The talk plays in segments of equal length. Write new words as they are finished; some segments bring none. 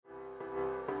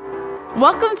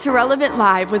Welcome to Relevant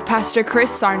Live with Pastor Chris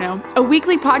Sarno, a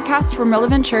weekly podcast from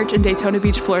Relevant Church in Daytona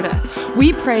Beach, Florida.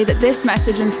 We pray that this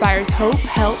message inspires hope,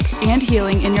 help, and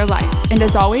healing in your life. And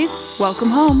as always, welcome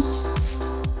home.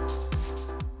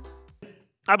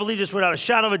 I believe this without a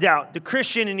shadow of a doubt. The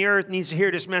Christian in the earth needs to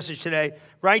hear this message today.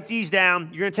 Write these down.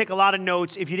 You're going to take a lot of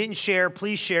notes. If you didn't share,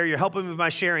 please share. You're helping me with my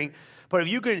sharing. But if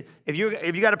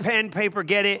you got a pen, paper,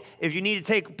 get it. If you need to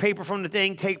take paper from the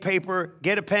thing, take paper,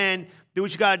 get a pen, do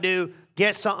what you got to do.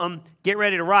 Get something, get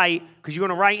ready to write, because you're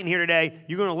going to write in here today.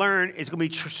 You're going to learn. It's going to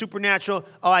be supernatural.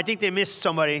 Oh, I think they missed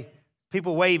somebody.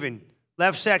 People waving.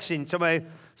 Left section, somebody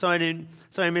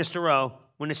missed a row.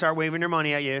 When they start waving their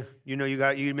money at you, you know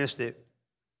you missed it.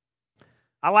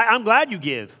 I'm glad you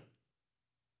give.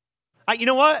 You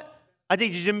know what? I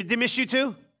think they missed you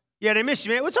too. Yeah, they missed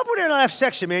you, man. What's up with that left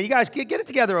section, man? You guys get it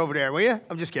together over there, will you?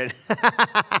 I'm just kidding.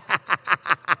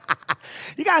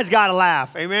 You guys got to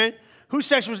laugh, amen? Whose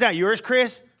section was that? Yours,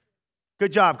 Chris?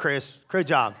 Good job, Chris. Great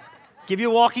job. Give you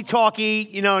a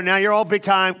walkie-talkie. Now you're all big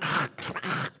time.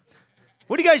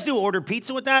 What do you guys do? Order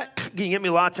pizza with that? Can you get me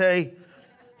a latte?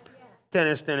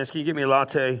 Dennis, can you get me a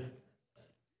latte?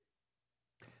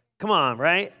 Come on,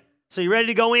 right? So you ready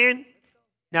to go in?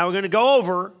 Now we're going to go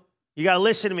over. You got to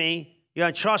listen to me. You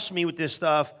got to trust me with this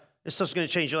stuff. This stuff's going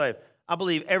to change your life. I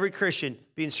believe every Christian,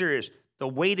 being serious, the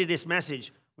weight of this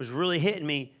message was really hitting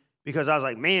me, because I was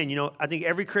like, man, I think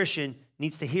every Christian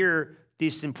needs to hear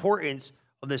this importance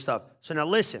of this stuff. So now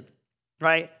listen,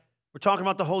 right? We're talking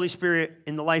about the Holy Spirit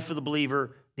in the life of the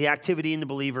believer, the activity in the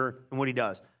believer, and what he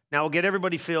does. Now we'll get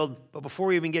everybody filled, but before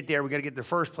we even get there, we got to get to the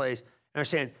first place and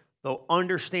understand the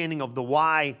understanding of the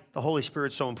why the Holy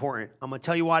Spirit's so important. I'm going to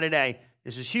tell you why today.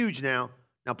 This is huge now.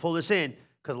 Now pull this in,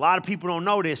 because a lot of people don't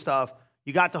know this stuff.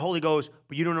 You got the Holy Ghost,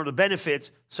 but you don't know the benefits.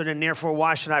 So then therefore,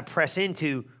 why should I press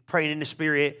into praying in the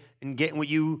Spirit and getting with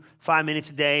you 5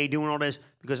 minutes a day, doing all this?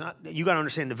 Because you got to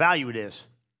understand the value of this.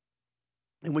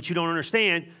 And what you don't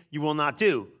understand, you will not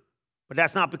do. But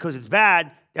that's not because it's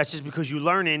bad. That's just because you're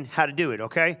learning how to do it,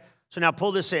 okay? So now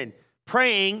pull this in.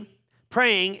 Praying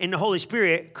in the Holy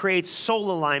Spirit creates soul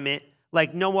alignment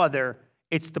like no other.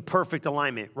 It's the perfect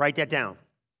alignment. Write that down.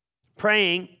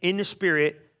 Praying in the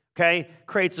Spirit, okay,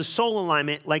 creates a soul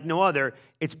alignment like no other.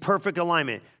 It's perfect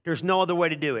alignment. There's no other way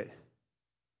to do it.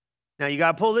 Now, you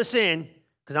got to pull this in,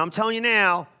 because I'm telling you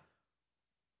now,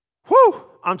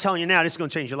 this is going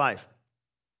to change your life.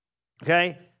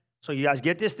 Okay? So you guys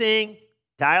get this thing,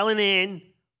 dial it in,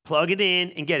 plug it in,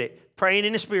 and get it. Praying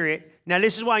in the Spirit. Now,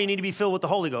 this is why you need to be filled with the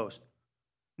Holy Ghost.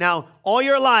 Now, all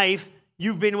your life,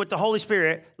 you've been with the Holy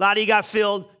Spirit. A lot of you got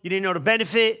filled. You didn't know the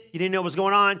benefit. You didn't know what's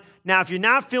going on. Now, if you're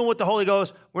not filled with the Holy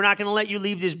Ghost, we're not going to let you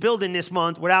leave this building this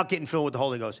month without getting filled with the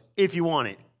Holy Ghost, if you want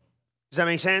it. Does that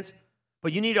make sense?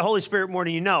 But you need the Holy Spirit more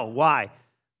than you know. Why?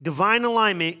 Divine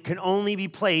alignment can only be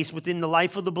placed within the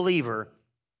life of the believer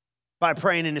by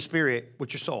praying in the Spirit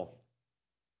with your soul.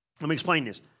 Let me explain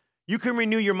this. You can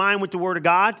renew your mind with the Word of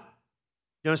God.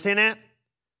 You understand that?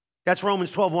 That's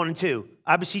Romans 12, 1 and 2.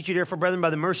 I beseech you, therefore, brethren,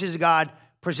 by the mercies of God,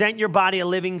 present your body a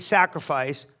living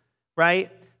sacrifice,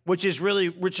 right? Which is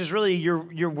really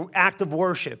your act of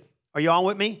worship. Are you all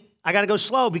with me? I got to go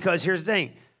slow, because here's the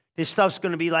thing. This stuff's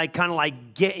going to be kind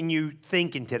of getting you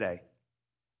thinking today.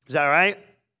 Is that all right?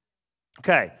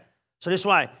 Okay. So this is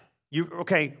why.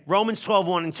 Romans 12,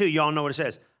 1 and 2, you all know what it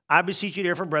says. I beseech you,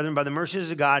 therefore, brethren, by the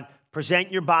mercies of God,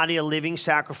 present your body a living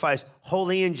sacrifice,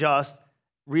 holy and just,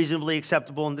 reasonably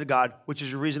acceptable unto God, which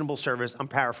is a reasonable service. I'm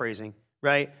paraphrasing,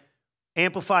 right?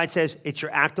 Amplified says it's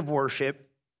your act of worship.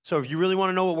 So if you really want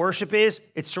to know what worship is,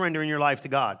 it's surrendering your life to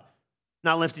God,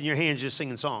 not lifting your hands, just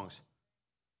singing songs.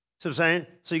 See what I'm saying?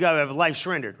 So you got to have a life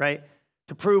surrendered, right?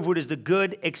 To prove what is the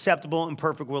good, acceptable, and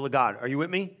perfect will of God. Are you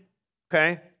with me?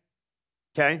 Okay?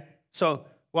 So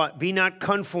what? Be not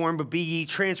conformed, but be ye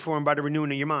transformed by the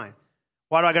renewing of your mind.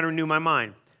 Why do I got to renew my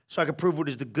mind? So I can prove what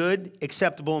is the good,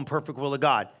 acceptable, and perfect will of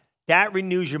God. That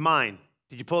renews your mind.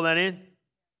 Did you pull that in?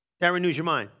 That renews your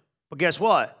mind. But guess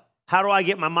what? How do I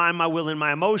get my mind, my will, and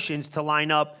my emotions to line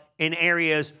up in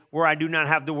areas where I do not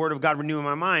have the Word of God renewing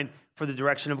my mind for the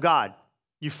direction of God?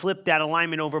 You flip that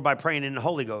alignment over by praying in the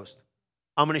Holy Ghost.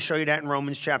 I'm going to show you that in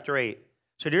Romans chapter 8.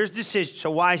 So there's decisions.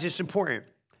 So why is this important?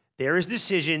 There is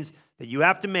decisions that you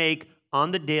have to make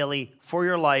on the daily for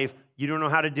your life. You don't know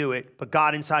how to do it, but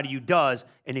God inside of you does.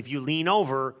 And if you lean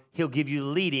over, he'll give you the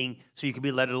leading so you can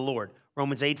be led of the Lord.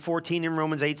 Romans 8:14 and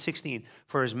Romans 8:16.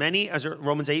 For as many as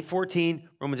Romans 8:14,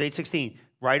 Romans 8:16.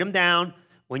 Write them down.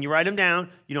 When you write them down,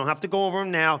 you don't have to go over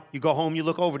them now. You go home, you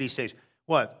look over these things.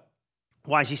 What?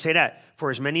 Why does he say that?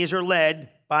 For as many as are led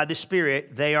by the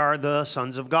Spirit, they are the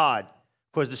sons of God.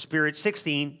 Because the Spirit,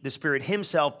 16, the Spirit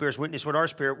himself bears witness with our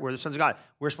spirit. We're the sons of God.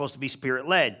 We're supposed to be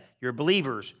Spirit-led. You're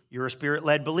believers. You're a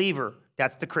Spirit-led believer.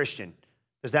 That's the Christian.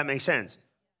 Does that make sense?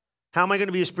 How am I going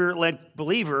to be a Spirit-led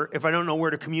believer if I don't know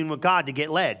where to commune with God to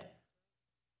get led?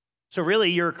 So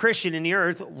really, you're a Christian in the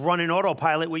earth running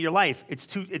autopilot with your life. It's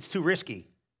too risky.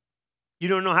 You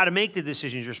don't know how to make the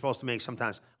decisions you're supposed to make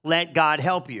sometimes. Let God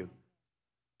help you.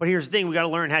 But here's the thing. We got to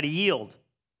learn how to yield,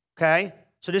 okay?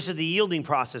 So this is the yielding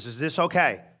process. Is this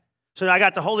okay? So I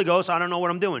got the Holy Ghost. I don't know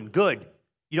what I'm doing. Good.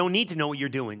 You don't need to know what you're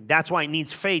doing. That's why it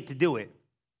needs faith to do it.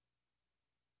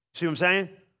 See what I'm saying?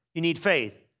 You need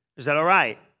faith. Is that all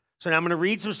right? So now I'm going to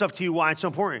read some stuff to you why it's so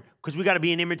important. Because we got to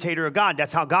be an imitator of God.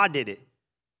 That's how God did it.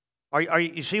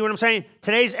 You see what I'm saying?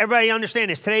 Everybody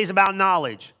understand this. Today's about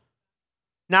knowledge.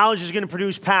 Knowledge is going to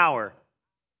produce power.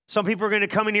 Some people are going to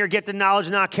come in here, get the knowledge,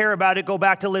 not care about it, go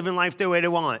back to living life the way they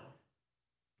want.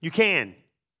 You can.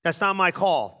 That's not my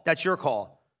call. That's your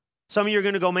call. Some of you are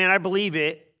going to go, man, I believe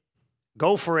it.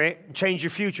 Go for it and change your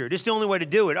future. This is the only way to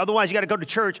do it. Otherwise, you got to go to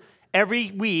church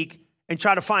every week and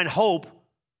try to find hope.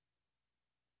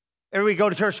 Every week, go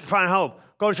to church to find hope.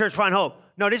 Go to church to find hope.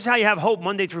 No, this is how you have hope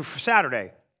Monday through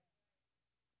Saturday.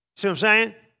 See what I'm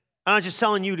saying? I'm not just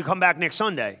telling you to come back next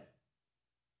Sunday.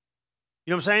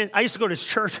 You know what I'm saying? I used to go to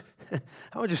church.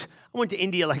 I went to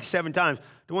India like 7 times.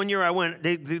 The one year I went,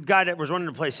 the guy that was running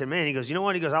the place said, man, he goes, you know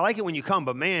what? He goes, I like it when you come,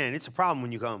 but man, it's a problem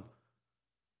when you come.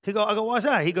 I go, why's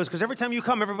that? He goes, because every time you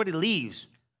come, everybody leaves.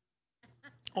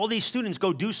 All these students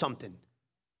go do something.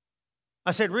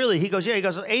 I said, really? He goes, yeah. He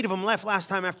goes, 8 of them left last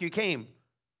time after you came.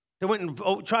 They went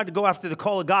and tried to go after the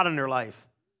call of God in their life.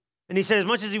 And he said, as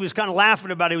much as he was kind of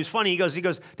laughing about it, it was funny. He goes, they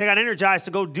got energized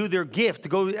to go do their gift, to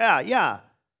go, yeah.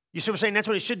 You see what I'm saying? That's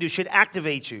what it should do. It should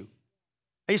activate you.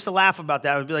 I used to laugh about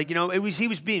that. I would be like, he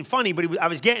was being funny, but I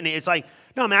was getting it. It's like,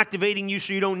 no, I'm activating you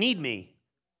so you don't need me.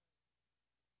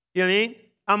 You know what I mean?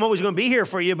 I'm always going to be here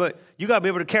for you, but you got to be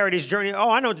able to carry this journey. Oh,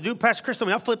 I know what to do. Pastor Chris told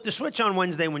me I'll flip the switch on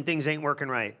Wednesday when things ain't working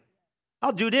right.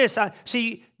 I'll do this.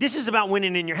 See, this is about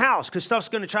winning in your house because stuff's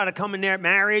going to try to come in there at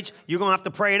marriage. You're going to have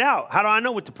to pray it out. How do I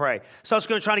know what to pray? Stuff's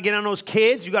going to try to get on those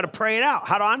kids. You got to pray it out.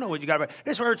 How do I know what you got to pray?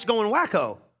 This is where it's going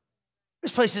wacko.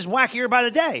 This place is wackier by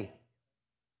the day.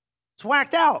 It's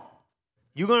whacked out.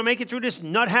 You going to make it through this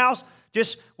nut house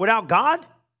just without God?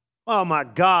 Oh, my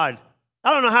God.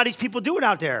 I don't know how these people do it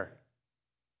out there.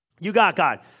 You got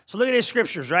God. So look at these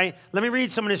scriptures, right? Let me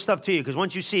read some of this stuff to you because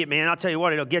once you see it, man, I'll tell you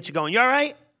what, it'll get you going. You all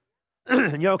right?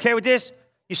 You okay with this?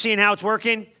 You seeing how it's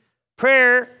working?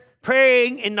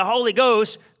 Praying in the Holy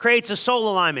Ghost creates a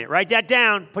soul alignment. Write that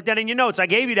down. Put that in your notes. I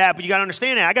gave you that, but you got to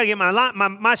understand that. I got to get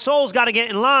my soul's got to get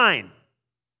in line.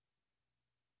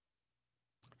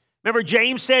 Remember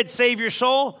James said, save your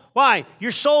soul? Why?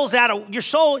 Your soul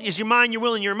is your mind, your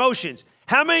will, and your emotions.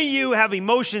 How many of you have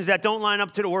emotions that don't line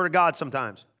up to the Word of God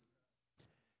sometimes?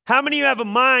 How many of you have a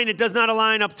mind that does not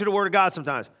align up to the Word of God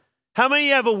sometimes? How many of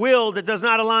you have a will that does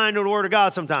not align to the Word of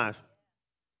God sometimes?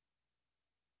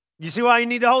 You see why you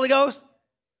need the Holy Ghost?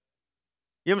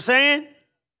 You know what I'm saying?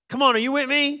 Come on, are you with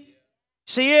me?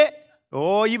 See it?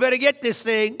 Oh, you better get this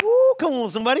thing. Ooh, come on,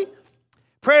 somebody.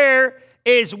 Prayer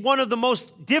is one of the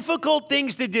most difficult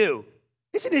things to do.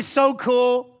 Isn't it so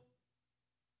cool?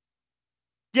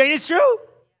 Yeah, it's true.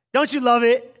 Don't you love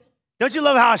it? Don't you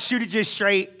love how I shoot it just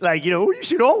straight? Like, you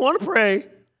should all want to pray.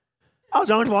 I was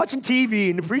on watching TV,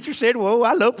 and the preacher said, whoa,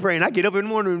 I love praying. I get up in the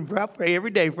morning and pray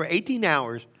every day for 18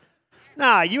 hours.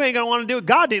 Nah, you ain't going to want to do it.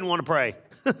 God didn't want to pray.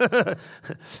 You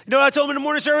know what I told him in the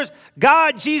morning service?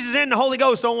 God, Jesus, and the Holy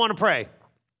Ghost don't want to pray.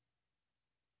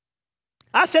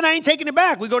 I said, I ain't taking it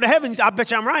back. We go to heaven. I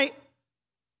bet you I'm right.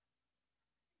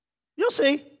 You'll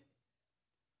see.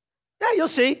 Yeah, you'll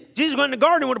see. Jesus went in the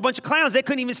garden with a bunch of clowns. They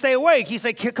couldn't even stay awake. He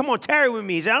said, come on, tarry with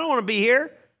me. He said, I don't want to be here.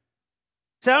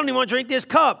 He said, I don't even want to drink this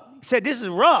cup. He said, this is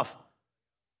rough.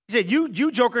 He said,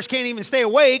 you jokers can't even stay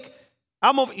awake.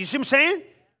 I'm over. You see what I'm saying?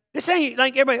 This ain't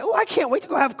like everybody, I can't wait to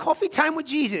go have coffee time with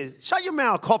Jesus. Shut your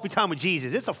mouth, coffee time with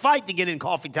Jesus. It's a fight to get in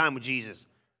coffee time with Jesus.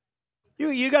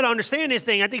 You got to understand this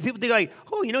thing. I think people think like,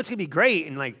 it's going to be great.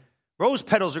 And like rose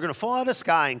petals are going to fall out of the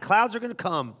sky and clouds are going to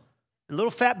come and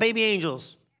little fat baby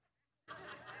angels.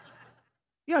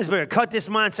 You guys better cut this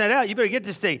mindset out. You better get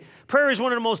this thing. Prayer is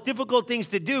one of the most difficult things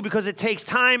to do because it takes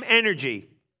time, energy,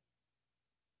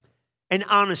 and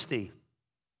honesty.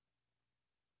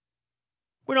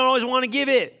 We don't always want to give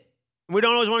it. We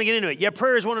don't always want to get into it. Yet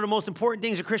prayer is one of the most important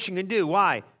things a Christian can do.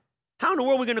 Why? How in the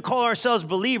world are we going to call ourselves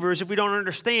believers if we don't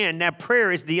understand that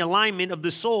prayer is the alignment of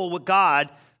the soul with God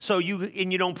so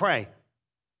you don't pray?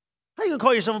 How are you going to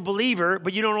call yourself a believer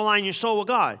but you don't align your soul with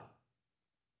God?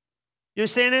 You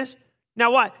understand this?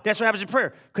 Now what? That's what happens in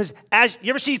prayer. Because as you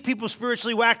ever see people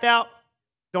spiritually whacked out?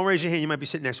 Don't raise your hand. You might be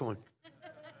sitting next to one.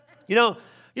 You know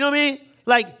what I mean?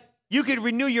 Like you could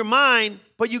renew your mind,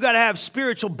 but you got to have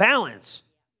spiritual balance.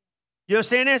 You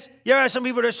understand this? You ever have some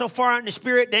people that are so far out in the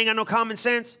spirit, they ain't got no common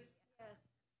sense?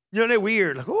 You know, they're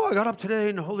weird. Like, oh, I got up today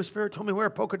and the Holy Spirit told me wear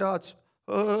polka dots.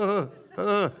 You're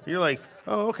like,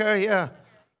 oh, okay, yeah.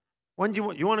 When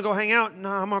do you want to go hang out? No,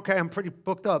 I'm okay. I'm pretty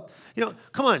booked up. You know,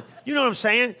 come on. You know what I'm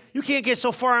saying? You can't get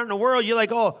so far out in the world. You're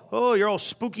like, oh, you're all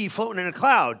spooky floating in a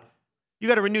cloud. You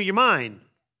got to renew your mind.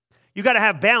 You got to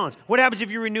have balance. What happens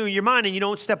if you renew your mind and you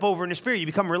don't step over in the spirit? You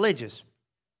become religious.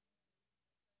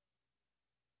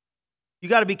 You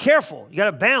got to be careful. You got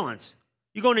to balance.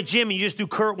 You go in the gym and you just do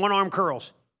one-arm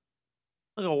curls.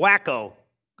 Look at a wacko.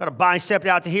 Got a bicep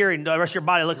out to here and the rest of your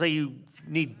body looks like you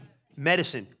need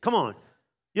medicine. Come on.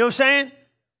 You know what I'm saying?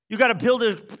 You got to build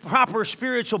a proper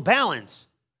spiritual balance.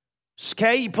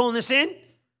 Okay, you pulling this in?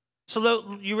 So look,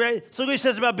 you ready? So look what he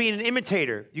says about being an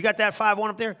imitator. You got that 5-1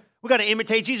 up there? We got to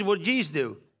imitate Jesus. What did Jesus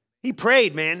do? He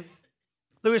prayed, man.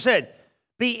 Look what he said.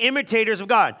 Be imitators of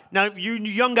God. Now, you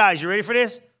young guys, you ready for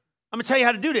this? I'm going to tell you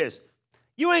how to do this.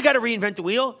 You ain't got to reinvent the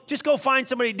wheel. Just go find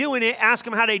somebody doing it, ask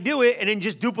them how they do it, and then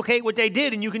just duplicate what they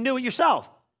did, and you can do it yourself.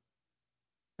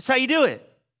 That's how you do it.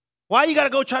 Why you got to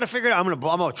go try to figure it out? I'm a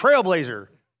trailblazer.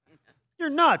 You're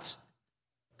nuts.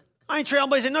 I ain't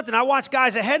trailblazing nothing. I watch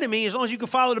guys ahead of me. As long as you can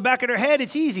follow the back of their head,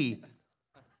 it's easy.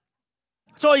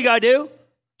 That's all you got to do.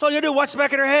 That's all you got to do. Watch the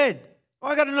back of their head. Oh,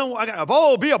 I got to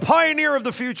know. Be a pioneer of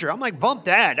the future. I'm like, bump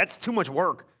that. That's too much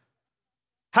work.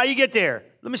 How you get there?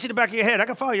 Let me see the back of your head. I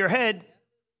can follow your head.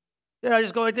 Yeah, I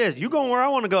just go like this. You going where I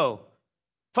want to go.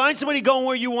 Find somebody going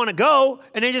where you want to go,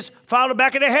 and then just follow the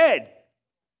back of their head.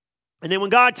 And then when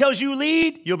God tells you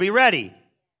lead, you'll be ready.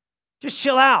 Just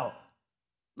chill out.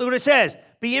 Look what it says.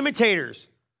 Be imitators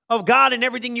of God in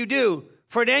everything you do,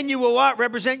 for then you will what?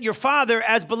 Represent your Father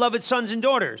as beloved sons and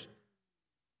daughters.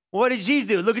 What did Jesus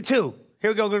do? Look at 2.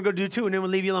 Here we go. We're going to go do 2, and then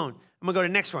we'll leave you alone. I'm going to go to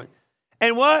the next one.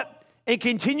 And what? And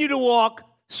continue to walk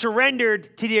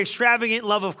surrendered to the extravagant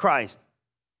love of Christ.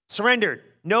 Surrendered.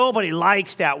 Nobody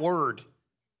likes that word.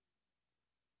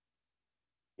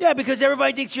 Yeah, because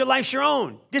everybody thinks your life's your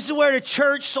own. This is where the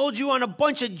church sold you on a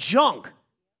bunch of junk.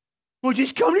 Well,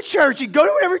 just come to church and go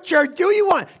to whatever church, do what you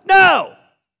want. No.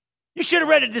 You should have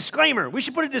read a disclaimer. We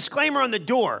should put a disclaimer on the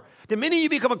door. The minute you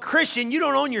become a Christian, you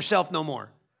don't own yourself no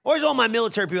more. Where's all my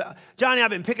military people? Johnny, I've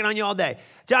been picking on you all day.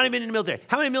 Johnny, been in the military.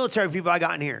 How many military people I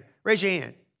got in here? Raise your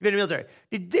hand. You've been in the military.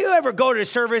 Did you ever go to the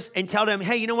service and tell them,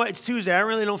 hey, you know what? It's Tuesday. I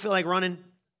really don't feel like running.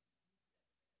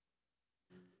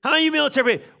 How many of you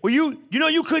military people? Well,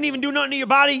 you couldn't even do nothing to your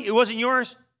body. It wasn't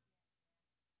yours.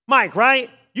 Mike, right?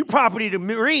 You property to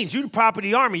Marines. You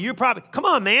property to Army. You're property. Come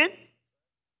on, man.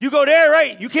 You go there,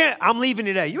 right? You can't. I'm leaving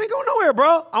today. You ain't going nowhere,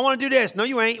 bro. I want to do this. No,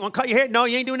 you ain't. You want to cut your hair? No,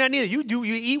 you ain't doing that neither. You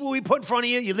eat what we put in front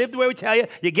of you. You live the way we tell you.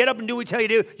 You get up and do what we tell you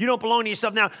to do. You don't belong to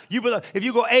yourself now. If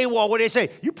you go AWOL, what do they say?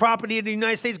 You property of the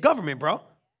United States government, bro.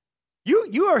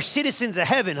 You are citizens of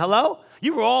heaven. Hello?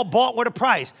 You were all bought with a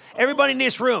price. Everybody in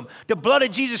this room, the blood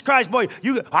of Jesus Christ, boy,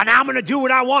 now I'm going to do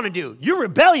what I want to do. You're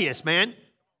rebellious, man.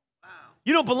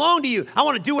 You don't belong to you. I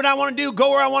want to do what I want to do, go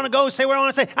where I want to go, say what I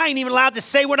want to say. I ain't even allowed to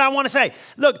say what I want to say.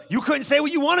 Look, you couldn't say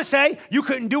what you want to say. You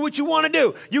couldn't do what you want to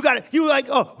do. You like,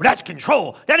 oh, that's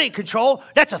control. That ain't control.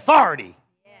 That's authority.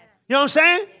 Yes. You know what I'm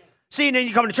saying? See, and then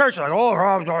you come to church like,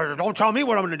 oh, don't tell me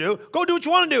what I'm going to do. Go do what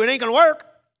you want to do. It ain't going to work.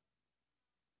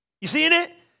 You seeing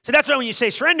it? So that's why when you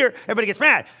say surrender, everybody gets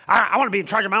mad. I want to be in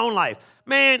charge of my own life.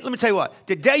 Man, let me tell you what.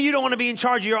 The day you don't want to be in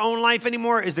charge of your own life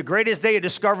anymore is the greatest day of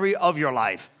discovery of your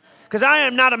life. Because I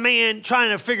am not a man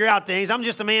trying to figure out things. I'm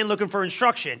just a man looking for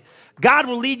instruction. God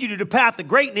will lead you to the path of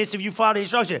greatness if you follow the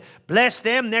instruction. Bless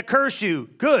them that curse you.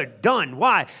 Good, done.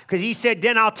 Why? Because he said,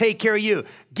 then I'll take care of you.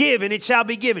 Give and it shall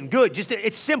be given. Good.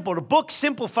 It's simple. The book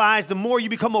simplifies the more you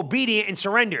become obedient and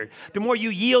surrendered, the more you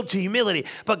yield to humility.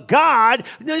 But God,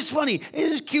 it's funny,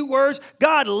 it's cute words.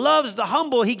 God loves the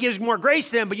humble. He gives more grace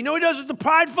to them. But you know what he does with the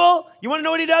prideful? You want to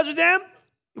know what he does with them?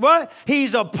 What?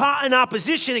 He's in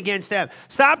opposition against them.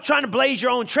 Stop trying to blaze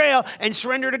your own trail and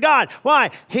surrender to God.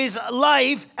 Why? His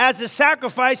life as a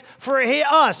sacrifice for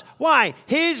us. Why?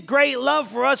 His great love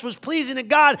for us was pleasing to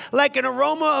God like an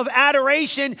aroma of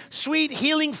adoration, sweet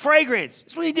healing fragrance.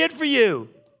 That's what he did for you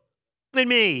and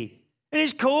me. And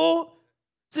it's cool.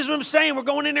 This is what I'm saying. We're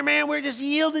going in there, man. We're just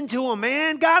yielding to him,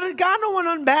 man. God don't want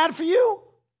nothing bad for you.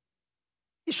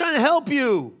 He's trying to help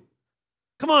you.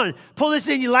 Come on, pull this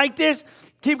in. You like this?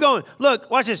 Keep going. Look,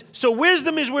 watch this. So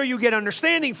wisdom is where you get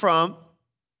understanding from.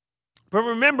 But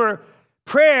remember,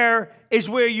 prayer is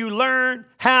where you learn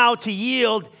how to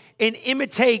yield and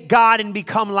imitate God and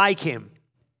become like him.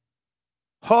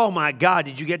 Oh my God,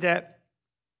 did you get that?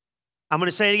 I'm going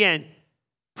to say it again.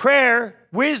 Prayer,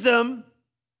 wisdom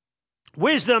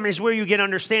is where you get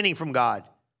understanding from God.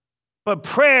 But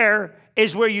prayer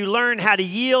is where you learn how to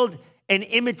yield and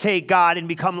imitate God and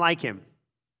become like him.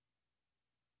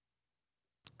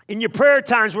 In your prayer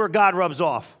times where God rubs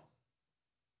off.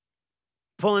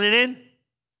 Pulling it in?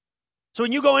 So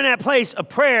when you go in that place of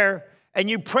prayer and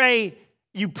you pray.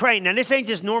 Now, this ain't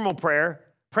just normal prayer,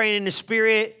 praying in the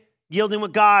Spirit, yielding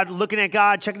with God, looking at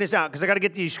God. Checking this out because I got to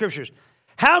get to these scriptures.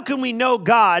 How can we know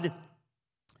God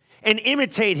and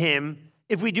imitate him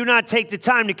if we do not take the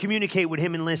time to communicate with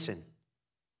him and listen?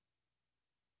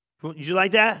 Did you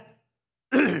like that?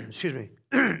 Excuse me.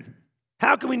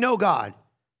 How can we know God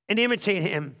and imitate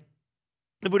him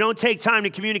if we don't take time to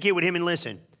communicate with him and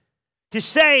listen? To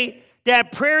say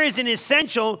that prayer is an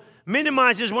essential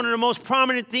minimizes one of the most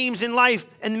prominent themes in life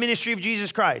and the ministry of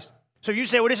Jesus Christ. So if you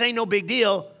say, well, this ain't no big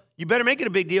deal, you better make it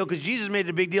a big deal because Jesus made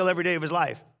it a big deal every day of his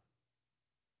life.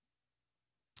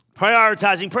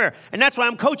 Prioritizing prayer. And that's why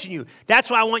I'm coaching you. That's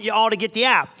why I want you all to get the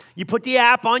app. You put the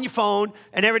app on your phone,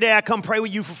 and every day I come pray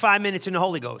with you for 5 minutes in the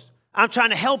Holy Ghost. I'm trying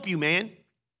to help you, man.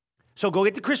 So go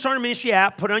get the Chris Sarno Ministry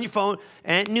app, put it on your phone,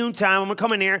 and at noontime, I'm going to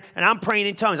come in there, and I'm praying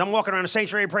in tongues. I'm walking around the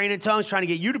sanctuary praying in tongues, trying to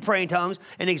get you to pray in tongues,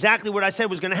 and exactly what I said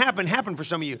was going to happen happened for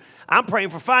some of you. I'm praying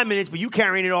for 5 minutes, but you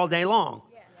carrying it all day long.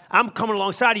 I'm coming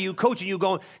alongside of you, coaching you,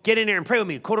 going, get in there and pray with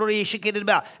me.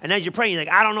 And as you're praying, you're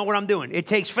like, I don't know what I'm doing. It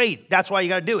takes faith. That's why you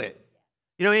got to do it.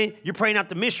 You know what I mean? You're praying out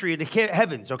the mystery of the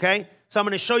heavens, okay? So I'm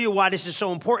going to show you why this is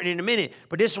so important in a minute.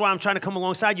 But this is why I'm trying to come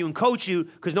alongside you and coach you,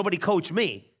 because nobody coached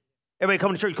me. Everybody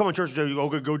come to church,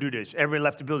 go do this. Everybody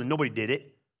left the building. Nobody did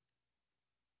it.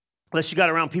 Unless you got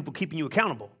around people keeping you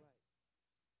accountable.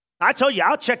 I tell you,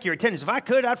 I'll check your attendance. If I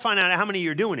could, I'd find out how many of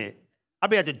you are doing it. I'd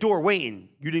be at the door waiting.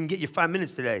 You didn't get your 5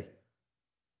 minutes today.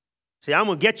 See, I'm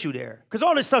going to get you there. Because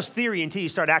all this stuff's theory until you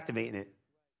start activating it.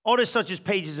 All this stuff's just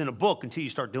pages in a book until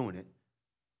you start doing it.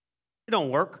 It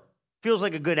don't work. Feels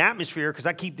like a good atmosphere because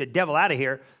I keep the devil out of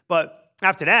here. But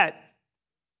after that,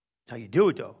 that's how you do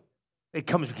it, though. It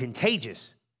becomes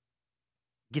contagious.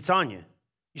 Gets on you.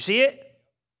 You see it?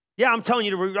 Yeah, I'm telling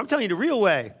you the real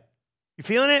way. You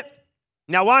feeling it?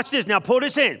 Now watch this. Now pull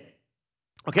this in.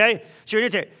 Okay? So you're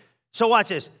there. So watch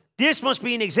this. This must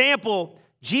be an example.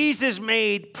 Jesus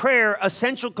made prayer an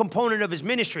essential component of his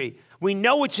ministry. We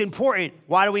know it's important.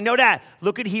 Why do we know that?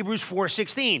 Look at Hebrews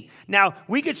 4:16. Now,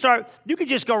 we could start, you could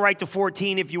just go right to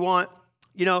 14 if you want,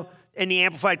 in the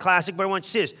Amplified Classic, but I want you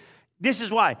to see this. This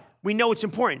is why. We know it's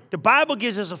important. The Bible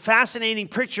gives us a fascinating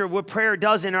picture of what prayer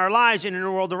does in our lives and in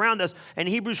the world around us. In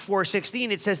Hebrews 4:16,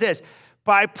 it says this: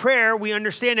 by prayer, we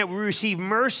understand that we receive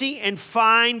mercy and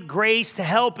find grace to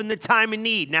help in the time of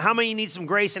need. Now, how many need some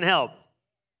grace and help?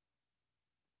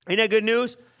 Ain't that good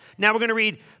news? Now we're going to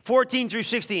read 14 through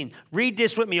 16. Read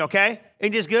this with me, okay?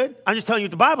 Ain't this good? I'm just telling you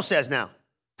what the Bible says now.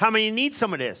 How many need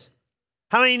some of this?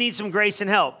 How many need some grace and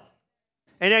help?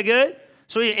 Ain't that good?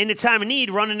 So in the time of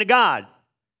need, run into God.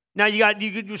 Now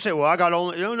you say, well, I got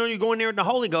only, no, you go in there in the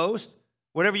Holy Ghost,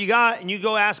 whatever you got, and you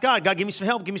go ask God, God, give me some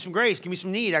help, give me some grace, give me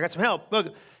some need, I got some help.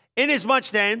 Look,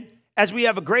 inasmuch then, as we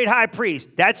have a great high priest,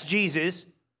 that's Jesus,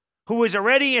 who has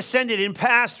already ascended and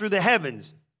passed through the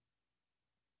heavens,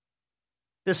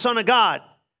 the Son of God,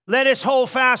 let us hold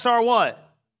fast our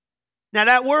what? Now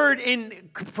that word in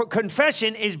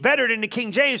confession is better than the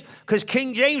King James, because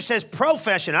King James says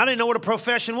profession. I didn't know what a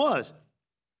profession was.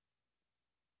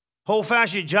 Hold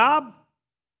fast your job?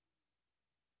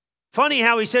 Funny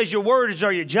how he says your words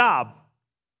are your job.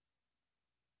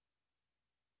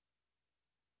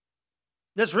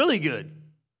 That's really good.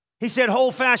 He said,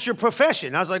 hold fast your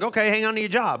profession. I was like, okay, hang on to your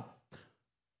job.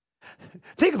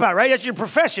 Think about it, right? That's your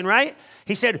profession, right?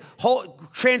 He said,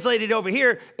 translated over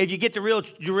here, if you get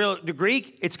the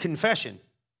Greek, it's confession.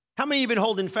 How many of you have been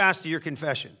holding fast to your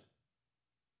confession?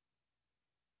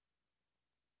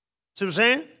 See what I'm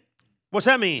saying? What's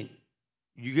that mean?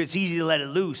 It's easy to let it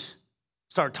loose.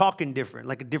 Start talking different,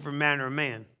 like a different manner of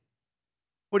man.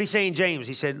 What did he say in James?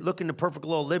 He said, look in the perfect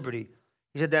law of liberty.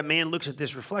 He said that man looks at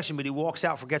this reflection, but he walks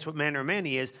out, forgets what manner of man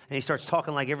he is, and he starts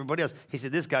talking like everybody else. He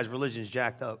said, this guy's religion is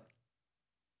jacked up.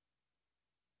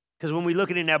 Because when we look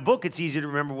at it in that book, it's easy to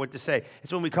remember what to say.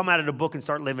 It's when we come out of the book and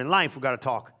start living life, we got to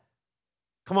talk.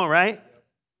 Come on, right?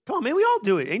 Come on, man, we all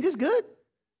do it. Ain't this good?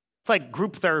 It's like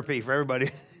group therapy for everybody.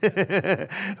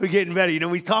 We're getting better.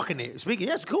 We're talking there. Speaking,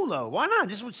 that's cool, though. Why not?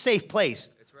 This is a safe place.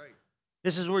 That's right.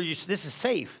 This is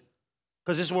safe.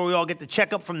 Because this is where we all get the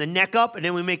checkup from the neck up, and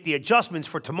then we make the adjustments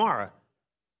for tomorrow.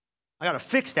 I got to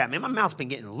fix that, man. My mouth's been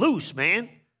getting loose, man.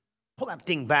 Pull that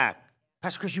thing back.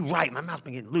 Pastor Chris, you're right. My mouth's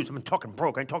been getting loose. I've been talking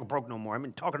broke. I ain't talking broke no more. I've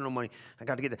been talking no money. I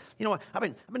got to get that. You know what? I've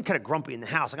been kind of grumpy in the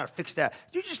house. I got to fix that.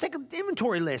 You just take an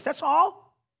inventory list. That's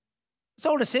all. That's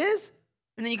all this is.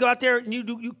 And then you go out there and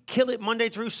you kill it Monday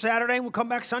through Saturday, and we'll come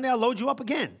back Sunday. I'll load you up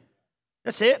again.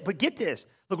 That's it. But get this.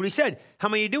 Look what he said. How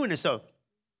many of you doing this, though?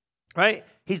 Right?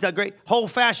 He's the great.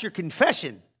 Hold fast your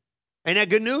confession. Ain't that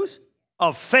good news?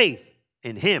 Of faith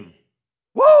in him.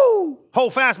 Woo!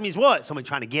 Hold fast means what? Somebody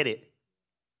trying to get it.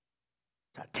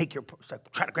 Take your purse.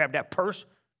 Try to grab that purse.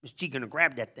 Miss G gonna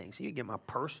grab that thing. So you get my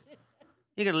purse.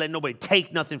 You're gonna let nobody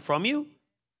take nothing from you. You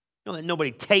don't let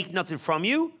nobody take nothing from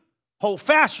you. Hold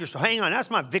fast yourself. Hang on, that's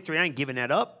my victory. I ain't giving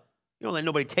that up. You don't let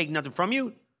nobody take nothing from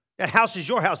you. That house is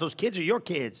your house. Those kids are your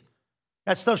kids.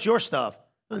 That stuff's your stuff.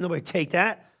 Don't let nobody take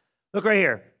that. Look right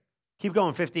here. Keep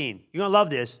going, 15. You're gonna love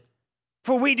this.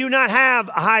 For we do not have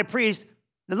a high priest.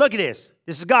 Now look at this.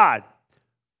 This is God,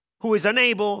 who is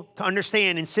unable to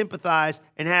understand and sympathize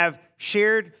and have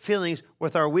shared feelings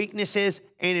with our weaknesses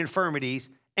and infirmities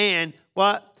and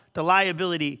what? The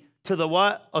liability to the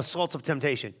what? Assaults of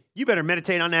temptation. You better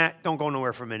meditate on that. Don't go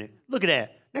nowhere for a minute. Look at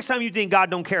that. Next time you think God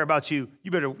don't care about you,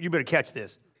 you better catch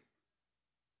this.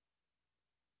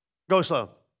 Go slow.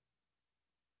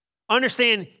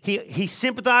 Understand he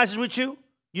sympathizes with you.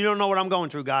 You don't know what I'm going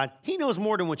through, God. He knows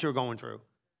more than what you're going through.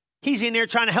 He's in there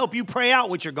trying to help you pray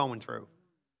out what you're going through.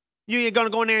 You're going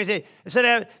to go in there and say, instead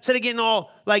of getting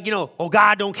all like, oh,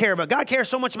 God don't care about. God cares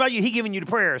so much about you, he giving you the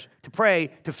prayers to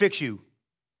pray to fix you.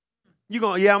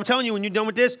 I'm telling you, when you're done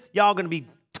with this, y'all going to be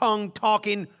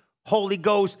tongue-talking, Holy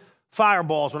Ghost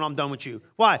fireballs when I'm done with you.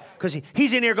 Why? Because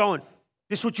he's in there going,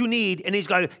 this is what you need, and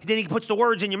then he puts the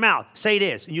words in your mouth. Say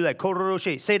this, and you like,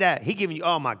 say that. He giving you,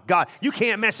 oh my God, you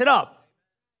can't mess it up,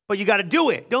 but you got to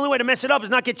do it. The only way to mess it up is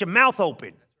not get your mouth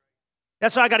open.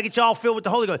 That's why I got to get you all filled with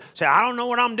the Holy Ghost. Say, I don't know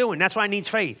what I'm doing. That's why I need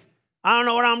faith. I don't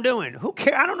know what I'm doing. Who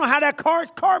cares? I don't know how that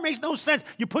car makes no sense.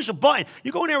 You push a button.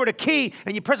 You go in there with a key,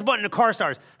 and you press a button, and the car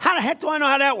starts. How the heck do I know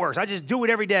how that works? I just do it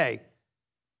every day.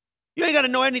 You ain't got to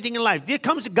know anything in life. If it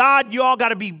comes to God, you all got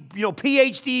to be,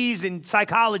 PhDs in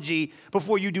psychology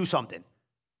before you do something.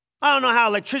 I don't know how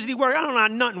electricity works. I don't know how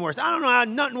nothing works. I don't know how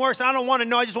nothing works. I don't want to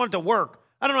know. I just want it to work.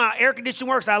 I don't know how air conditioning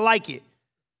works. I like it.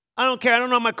 I don't care. I don't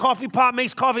know how my coffee pot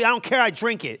makes coffee. I don't care. I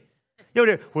drink it.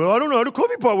 Well, I don't know how the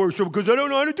coffee pot works because I don't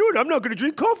know how to do it. I'm not going to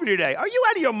drink coffee today. Are you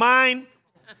out of your mind?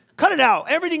 Cut it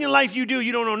out. Everything in life you do,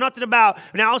 you don't know nothing about.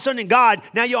 Now, all of a sudden in God,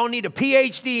 now you all need a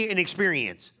PhD in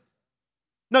experience.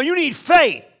 No, you need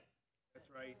faith. That's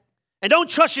right. And don't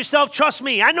trust yourself. Trust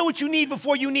me. I know what you need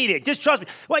before you need it. Just trust me.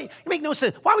 Wait, it makes no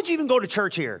sense. Why would you even go to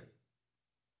church here?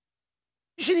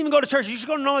 You shouldn't even go to church. You should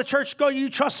go to another church. You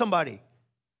trust somebody.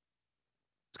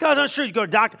 Because I'm sure you go to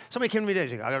a doctor. Somebody came to me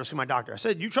today. I got to see my doctor. I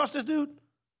said, you trust this dude?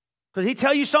 Because he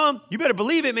tell you something, you better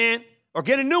believe it, man. Or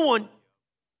get a new one.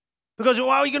 Because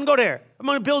why are you going to go there? I'm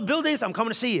going to build buildings. I'm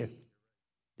coming to see you.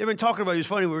 They've been talking about it. It was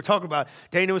funny. We were talking about it.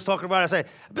 Dana was talking about it. I said,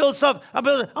 I build stuff. I'm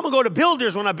going to go to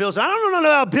builders when I build stuff. I don't know nothing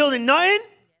about building nothing.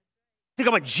 Think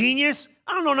I'm a genius?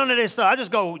 I don't know none of this stuff. I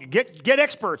just go get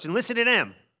experts and listen to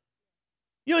them.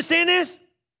 You understand this?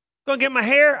 Go and get my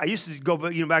hair. I used to go,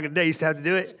 back in the day, I used to have to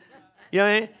do it. You know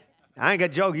what I mean? I ain't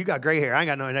got joke. You got gray hair. I ain't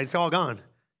got no. It's all gone.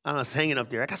 I don't know. It's hanging up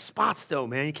there. I got spots though,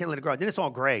 man. You can't let it grow out. Then it's all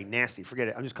gray, nasty. Forget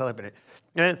it. I'm just clipping it.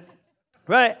 Yeah?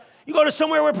 Right? You go to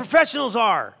somewhere where professionals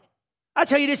are. I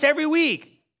tell you this every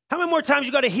week. How many more times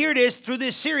you got to hear this through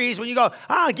this series when you go,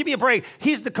 give me a break.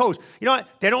 He's the coach. You know what?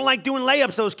 They don't like doing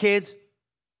layups, those kids.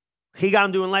 He got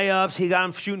them doing layups. He got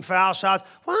them shooting foul shots.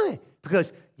 Why?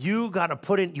 Because you got to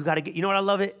put in, you got to get, you know what I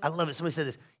love it? I love it. Somebody said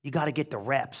this. You got to get the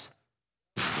reps.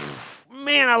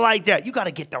 Man, I like that. You got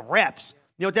to get the reps.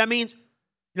 You know what that means? You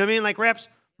know what I mean? Like reps?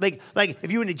 Like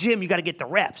if you're in the gym, you got to get the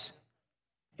reps.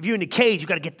 If you're in the cage, you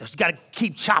got to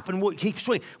keep chopping wood, keep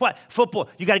swinging. What? Football,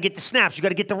 you got to get the snaps. You got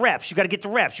to get the reps. You got to get the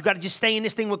reps. You got to just stay in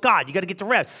this thing with God. You got to get the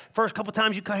reps. First couple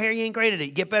times you cut hair, you ain't great at it.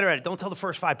 You get better at it. Don't tell the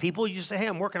first 5 people. You just say, hey,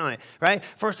 I'm working on it, right?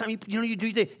 First time you do, you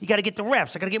got to get the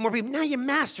reps. I got to get more people. Now you're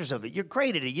masters of it. You're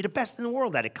great at it. You're the best in the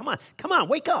world at it. Come on,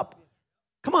 wake up.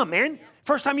 Come on, man.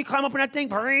 First time you climb up in that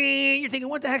thing, you're thinking,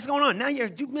 what the heck's going on? Now you're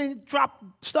drop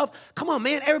stuff. Come on,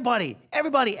 man. Everybody.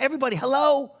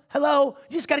 Hello.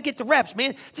 You just got to get the reps,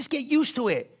 man. Just get used to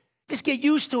it.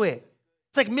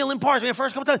 It's like milling parts, man.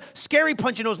 First couple times, scary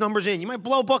punching those numbers in. You might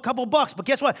blow a couple bucks, but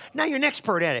guess what? Now you're an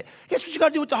expert at it. Guess what you got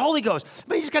to do with the Holy Ghost?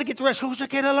 Man, you just got to get the reps. Just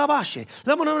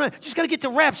got to get the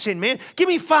reps in, man. Give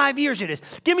me 5 years of this.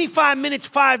 Give me 5 minutes,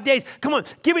 5 days. Come on,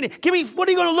 give me. What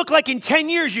are you going to look like in 10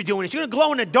 years you're doing this? You're going to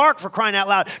glow in the dark, for crying out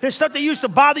loud. There's stuff that used to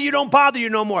bother you don't bother you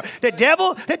no more. That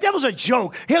devil's a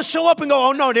joke. He'll show up and go,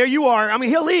 oh, no, there you are. I mean,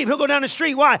 he'll leave. He'll go down the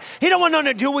street. Why? He don't want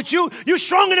nothing to do with you. You're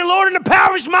strong in the Lord and the power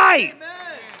of his might. Amen.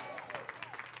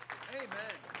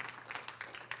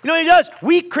 You know what he does?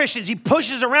 Weak Christians, he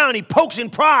pushes around, he pokes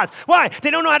and prods. Why? They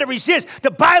don't know how to resist.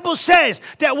 The Bible says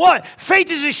that what?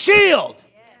 Faith is a shield.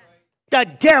 Yes.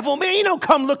 The devil, man, he don't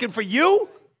come looking for you.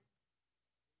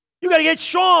 You got to get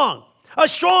strong. A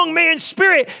strong man's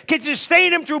spirit can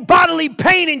sustain him through bodily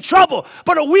pain and trouble,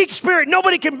 but a weak spirit,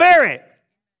 nobody can bear it.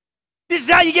 This is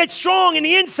how you get strong in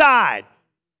the inside.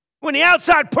 When the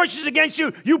outside pushes against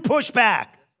you, you push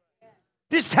back.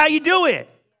 This is how you do it.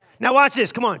 Now watch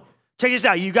this. Come on. Check this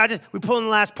out. You got this? We're pulling the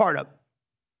last part up.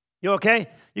 You okay?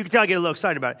 You can tell I get a little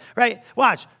excited about it, right?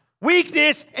 Watch.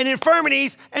 Weakness and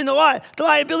infirmities and the what? The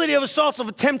liability of assaults of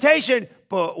a temptation.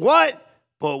 But what?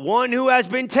 But one who has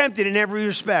been tempted in every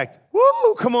respect.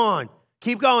 Woo! Come on.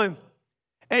 Keep going.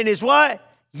 And is what?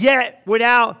 Yet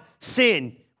without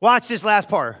sin. Watch this last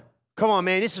part. Come on,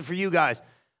 man. This is for you guys.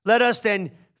 Let us then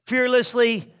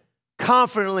fearlessly,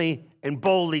 confidently, and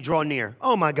boldly draw near.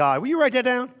 Oh, my God. Will you write that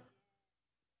down?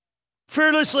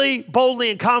 Fearlessly,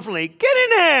 boldly, and confidently. Get in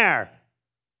there.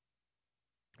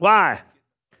 Why?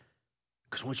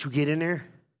 Because once you get in there,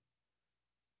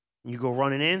 you go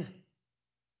running in,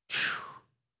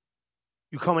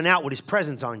 you're coming out with his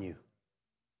presence on you.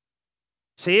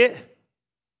 See it?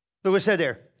 Look what it said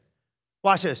there.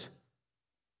 Watch this.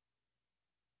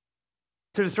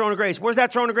 To the throne of grace. Where's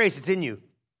that throne of grace? It's in you.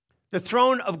 The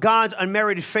throne of God's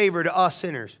unmerited favor to us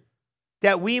sinners,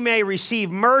 that we may receive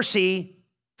mercy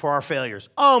for our failures.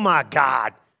 Oh my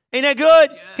God. Ain't that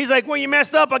good? Yes. He's like, when you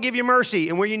messed up, I'll give you mercy.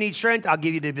 And where you need strength, I'll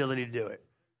give you the ability to do it.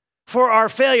 For our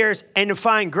failures and to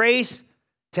find grace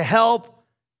to help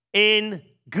in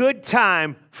good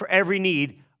time for every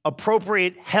need,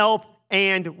 appropriate help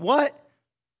and what?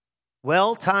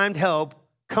 Well-timed help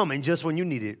coming just when you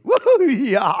need it. Woo,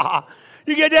 yeah.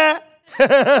 You get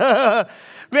that?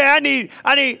 Man, you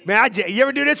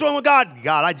ever do this one with God?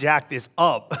 God, I jacked this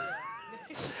up.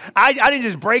 I didn't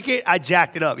just break it, I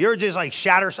jacked it up. You ever just like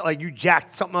shatter, like you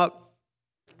jacked something up?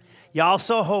 Y'all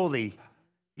so holy.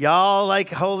 Y'all like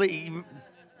holy.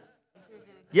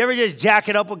 You ever just jack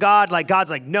it up with God? Like God's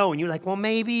like, no. And you're like, well,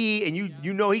 maybe. And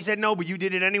you know he said no, but you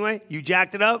did it anyway. You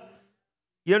jacked it up.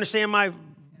 You understand my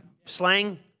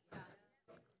slang?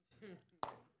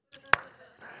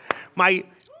 My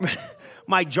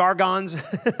jargons.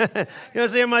 You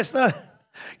understand my stuff?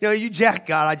 You know, you jacked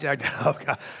God, I jacked up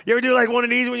God. You ever do like one of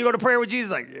these when you go to prayer with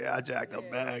Jesus? Like, yeah, I jacked up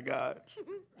bad, God.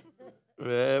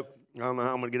 Yep. I don't know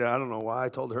how I'm going to get out. I don't know why I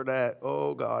told her that.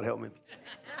 Oh, God, help me.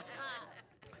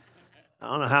 I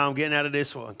don't know how I'm getting out of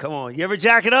this one. Come on. You ever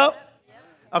jack it up?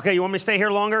 Okay, you want me to stay here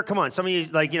longer? Come on. Some of you,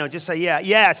 like, just say, yeah.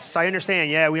 Yes, I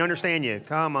understand. Yeah, we understand you.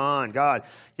 Come on, God.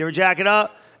 You ever jack it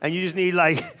up? And you just need,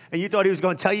 and you thought he was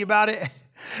going to tell you about it?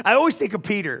 I always think of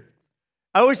Peter.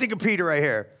 Right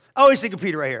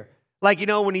here. Like,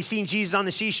 when he's seen Jesus on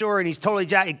the seashore and he's totally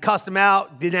jacked, he cussed him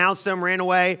out, denounced him, ran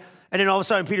away. And then all of a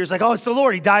sudden, Peter's like, oh, it's the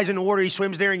Lord. He dives in the water, he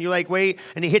swims there, and you're like, wait.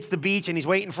 And he hits the beach, and he's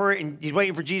waiting for it, and he's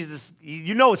waiting for Jesus.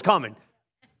 You know it's coming.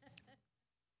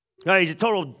 He's a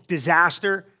total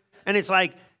disaster. And it's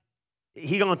like,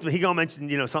 he gonna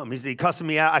mention, something. He cussed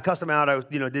me out. I cussed him out. I,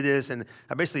 did this, and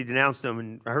I basically denounced him,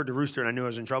 and I heard the rooster, and I knew I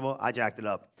was in trouble. I jacked it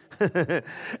up.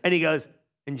 And he goes,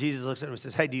 and Jesus looks at him and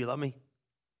says, hey, do you love me?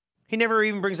 He never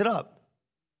even brings it up.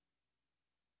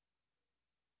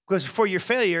 Because for your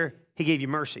failure, he gave you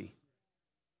mercy.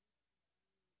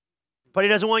 But he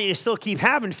doesn't want you to still keep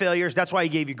having failures. That's why he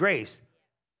gave you grace.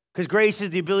 Because grace is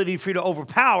the ability for you to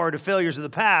overpower the failures of the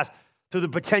past through the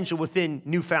potential within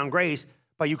newfound grace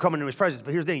by you coming into his presence.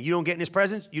 But here's the thing. You don't get in his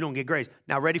presence, you don't get grace.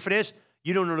 Now, ready for this?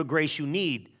 You don't know the grace you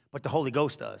need, but the Holy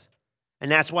Ghost does.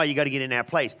 And that's why you got to get in that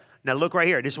place. Now, look right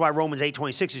here. This is why Romans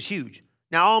 8:26 is huge.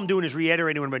 Now, all I'm doing is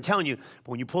reiterating what I've been telling you. But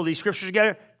when you pull these scriptures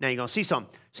together, now you're going to see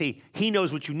something. See, he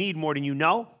knows what you need more than you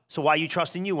know. So why you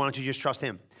trust in you? Why don't you just trust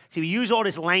him? See, we use all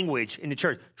this language in the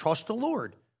church. Trust the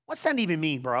Lord. What's that even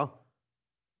mean, bro?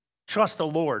 Trust the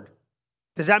Lord.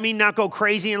 Does that mean not go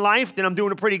crazy in life? Then I'm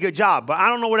doing a pretty good job. But I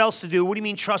don't know what else to do. What do you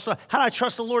mean trust? How do I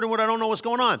trust the Lord in what I don't know what's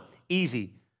going on?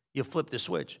 Easy. You flip the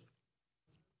switch.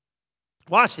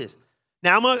 Watch this.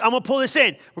 Now, I'm going to pull this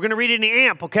in. We're going to read it in the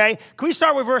AMP, okay? Can we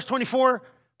start with verse 24,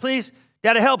 please?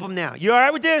 That'll help them now. You all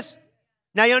right with this?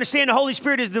 Now you understand the Holy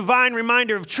Spirit is the divine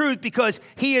reminder of truth because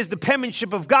he is the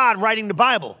penmanship of God writing the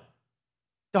Bible.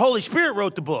 The Holy Spirit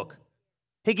wrote the book.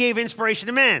 He gave inspiration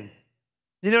to man.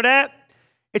 You know that?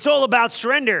 It's all about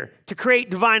surrender to create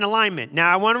divine alignment.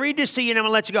 Now I want to read this to you and I'm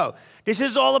going to let you go. This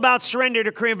is all about surrender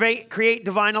to create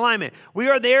divine alignment. We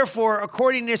are therefore,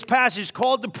 according to this passage,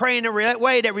 called to pray in a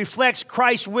way that reflects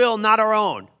Christ's will, not our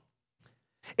own.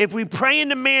 If we pray in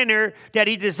the manner that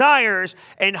he desires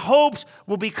and hopes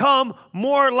will become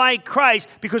more like Christ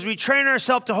because we train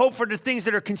ourselves to hope for the things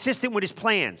that are consistent with his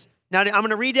plans. Now, I'm going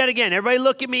to read that again. Everybody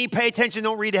look at me, pay attention,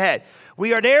 don't read ahead.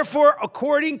 We are therefore,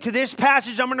 according to this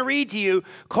passage I'm going to read to you,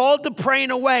 called to pray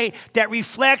in a way that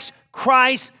reflects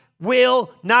Christ's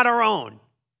will, not our own.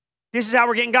 This is how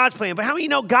we're getting God's plan. But how many of you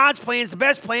know God's plan is the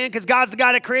best plan because God's the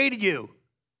God that created you?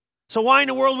 So why in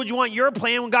the world would you want your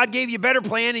plan when God gave you a better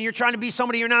plan and you're trying to be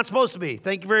somebody you're not supposed to be?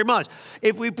 Thank you very much.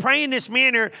 If we pray in this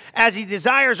manner as he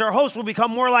desires, our hopes will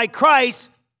become more like Christ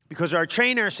because we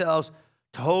train ourselves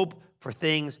to hope for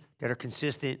things that are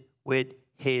consistent with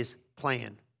his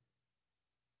plan.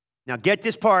 Now get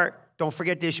this part. Don't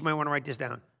forget this. You might want to write this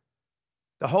down.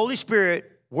 The Holy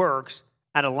Spirit works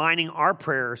at aligning our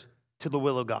prayers to the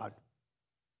will of God.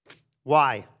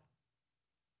 Why?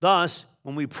 Thus,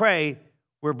 when we pray,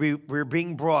 we're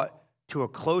being brought to a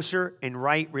closer and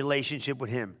right relationship with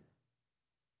him.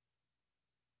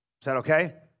 Is that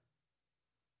okay?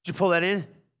 Did you pull that in?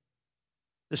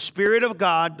 The Spirit of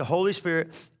God, the Holy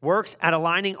Spirit, works at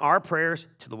aligning our prayers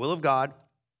to the will of God,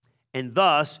 and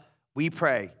thus we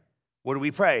pray. What do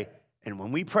we pray? And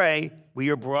when we pray, we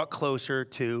are brought closer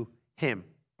to him.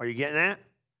 Are you getting that?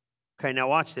 Okay, now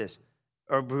watch this.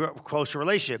 Or closer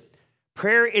relationship.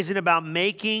 Prayer isn't about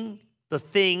making the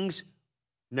things.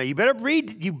 Now you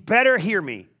better hear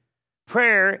me.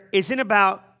 Prayer isn't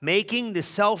about making the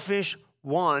selfish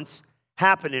wants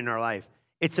happen in our life.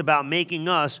 It's about making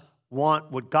us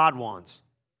want what God wants.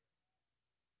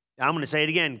 Now, I'm going to say it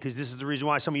again because this is the reason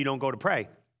why some of you don't go to pray.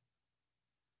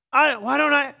 I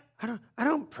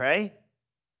don't pray.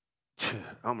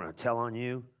 I'm going to tell on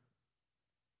you.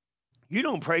 You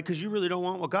don't pray because you really don't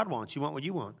want what God wants. You want what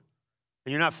you want.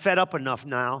 And you're not fed up enough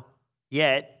now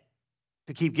yet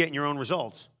to keep getting your own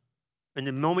results. And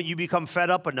the moment you become fed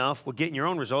up enough with getting your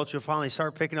own results, you'll finally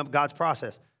start picking up God's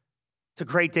process. It's a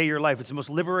great day of your life. It's the most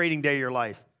liberating day of your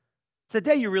life. It's the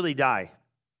day you really die.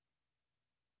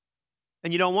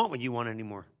 And you don't want what you want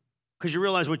anymore because you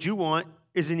realize what you want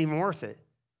isn't even worth it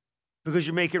because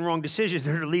you're making wrong decisions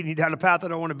that are leading you down a path I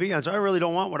don't want to be on. So I really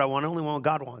don't want what I want. I only want what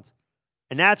God wants.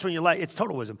 And that's when your life, it's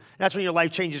total wisdom. That's when your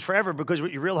life changes forever because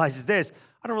what you realize is this: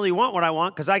 I don't really want what I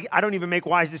want because I don't even make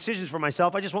wise decisions for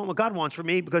myself. I just want what God wants for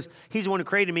me because he's the one who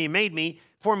created me and made me,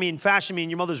 formed me and fashioned me in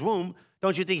your mother's womb.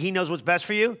 Don't you think he knows what's best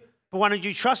for you? But why don't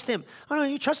you trust him? Oh, no,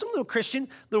 you trust him, little Christian,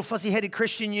 little fuzzy-headed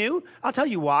Christian you. I'll tell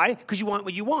you why, because you want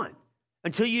what you want.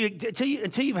 Until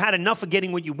you've had enough of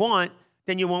getting what you want,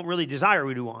 then you won't really desire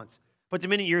what you want. But the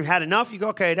minute you've had enough, you go,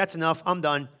 okay, that's enough, I'm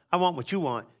done. I want what you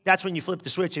want. That's when you flip the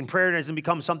switch and prayer doesn't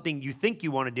become something you think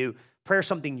you want to do. Prayer is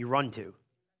something you run to.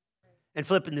 And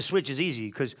flipping the switch is easy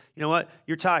because, you know what?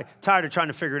 You're tired of trying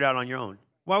to figure it out on your own.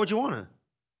 Why would you want to?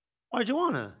 Why would you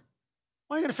want to?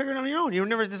 Why are you going to figure it out on your own? You were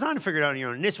never designed to figure it out on your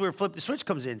own. And this is where flip the switch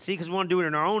comes in. See, because we want to do it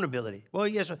in our own ability. Well,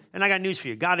 yes, and I got news for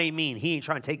you. God ain't mean. He ain't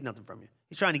trying to take nothing from you.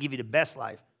 He's trying to give you the best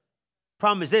life.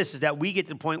 Problem is this, is that we get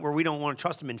to the point where we don't want to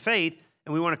trust him in faith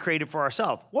and we want to create it for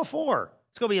ourselves. What for?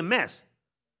 It's going to be a mess.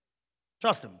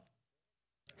 Trust him.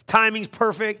 His timing's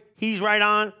perfect. He's right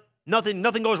on.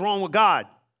 Nothing goes wrong with God.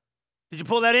 Did you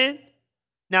pull that in?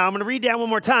 Now, I'm going to read that one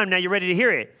more time. Now you're ready to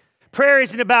hear it. Prayer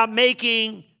isn't about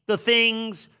making the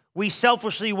things we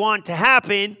selfishly want to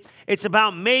happen. It's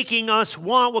about making us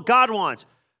want what God wants.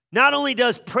 Not only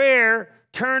does prayer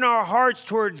turn our hearts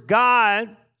towards God's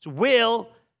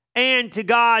will and to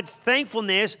God's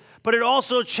thankfulness, but it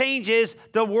also changes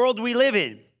the world we live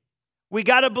in. We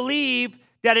got to believe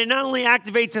that it not only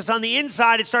activates us on the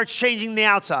inside, it starts changing the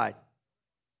outside.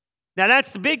 Now,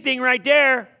 that's the big thing right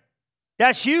there.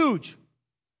 That's huge.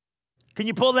 Can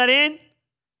you pull that in?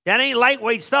 That ain't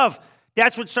lightweight stuff.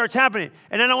 That's what starts happening.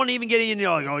 And I don't want to even get into,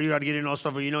 like, oh, you got to get into all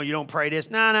stuff, you don't pray this.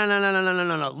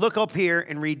 No. Look up here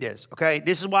and read this, okay?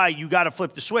 This is why you got to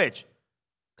flip the switch.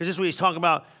 Because this is what he's talking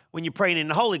about when you're praying in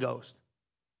the Holy Ghost.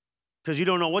 Because you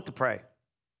don't know what to pray.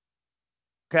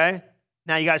 Okay?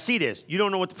 Now you got to see this. You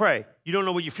don't know what to pray. You don't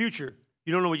know what your future.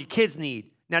 You don't know what your kids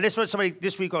need. Now this is what somebody,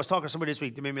 this week, I was talking to somebody this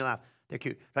week. They made me laugh. They're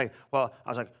cute. Like, well, I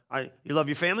was like, you love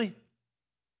your family?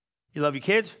 You love your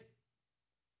kids?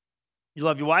 You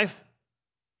love your wife?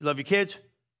 You love your kids?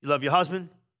 You love your husband?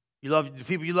 You love the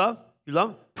people you love? You love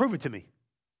them? Prove it to me.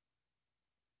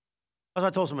 That's what I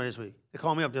told somebody this week. They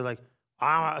called me up. They're like,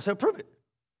 I said, prove it.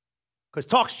 Because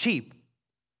talk's cheap.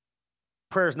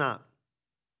 Prayer's not.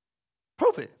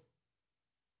 Prove it.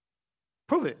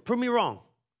 Prove it. Prove me wrong.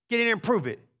 Get in there and prove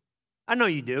it. I know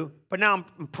you do, but now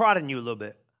I'm prodding you a little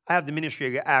bit. I have the ministry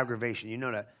of aggravation. You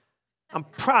know that. I'm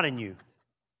prodding you.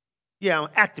 Yeah, I'm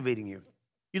activating you.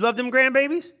 You love them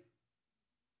grandbabies?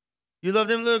 You love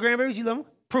them little grandbabies? You love them?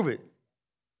 Prove it.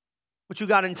 What you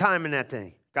got in time in that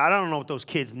thing? God, I don't know what those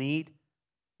kids need.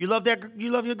 You love that?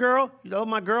 You love your girl? You love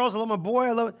my girls? I love my boy?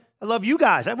 I love you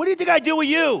guys. What do you think I do with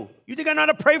you? You think I know how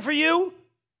to pray for you?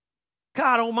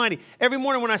 God almighty. Every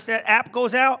morning when that app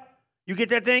goes out, you get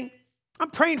that thing? I'm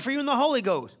praying for you in the Holy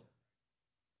Ghost.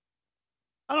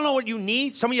 I don't know what you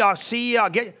need. Some of y'all see,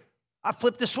 I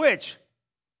flipped the switch.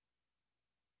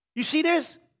 You see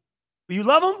this? You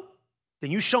love them?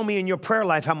 Then you show me in your prayer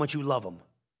life how much you love them.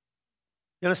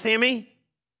 You understand me?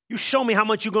 You show me how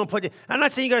much you're going to put in. I'm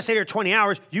not saying you got to stay there 20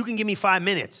 hours. You can give me 5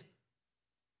 minutes.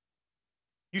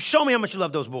 You show me how much you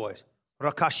love those boys.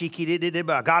 God,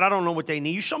 I don't know what they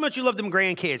need. You show me how much you love them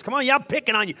grandkids. Come on, I'm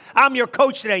picking on you. I'm your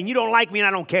coach today, and you don't like me, and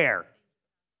I don't care.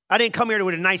 I didn't come here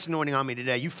with a nice anointing on me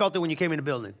today. You felt it when you came in the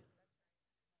building.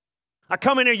 I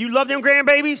come in there, you love them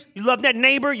grandbabies? You love that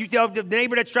neighbor? You love the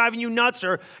neighbor that's driving you nuts,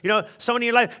 or, someone in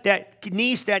your life, that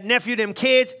niece, that nephew, them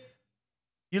kids?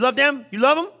 You love them? You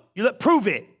love them? Prove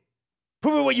it.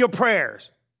 Prove it with your prayers.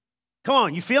 Come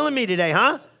on, you feeling me today,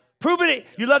 huh? Prove it.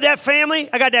 You love that family?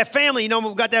 I got that family. You know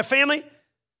we got that family?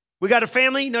 We got a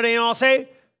family. You know they all say?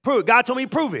 Prove it. God told me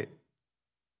prove it.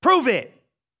 Prove it.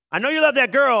 I know you love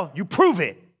that girl. You prove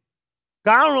it.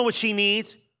 God, I don't know what she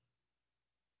needs,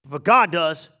 but God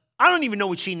does. I don't even know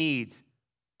what she needs,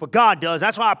 but God does.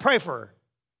 That's why I pray for her.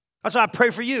 That's why I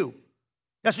pray for you.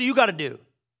 That's what you got to do.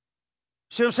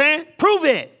 See what I'm saying? Prove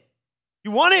it. You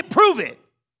want it? Prove it.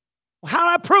 Well, how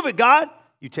do I prove it, God?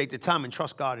 You take the time and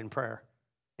trust God in prayer.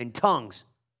 In tongues.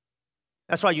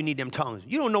 That's why you need them tongues.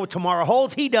 You don't know what tomorrow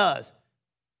holds. He does.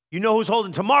 You know who's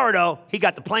holding tomorrow, though. He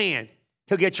got the plan.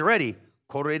 He'll get you ready.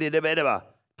 Pray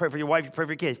for your wife. You pray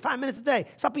for your kids. 5 minutes a day.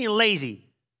 Stop being lazy.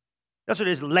 That's what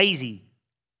it is, lazy.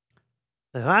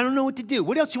 I don't know what to do.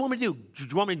 What else do you want me to do? Do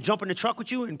you want me to jump in the truck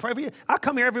with you and pray for you? I'll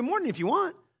come here every morning if you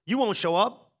want. You won't show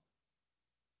up.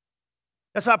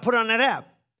 That's why I put it on that app.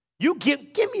 You give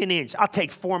me an inch. I'll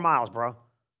take 4 miles, bro.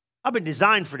 I've been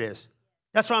designed for this.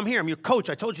 That's why I'm here. I'm your coach.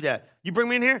 I told you that. You bring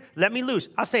me in here, let me loose.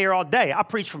 I'll stay here all day. I'll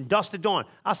preach from dusk to dawn.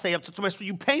 I'll stay up to the rest of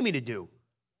you pay me to do.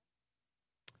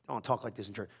 I don't talk like this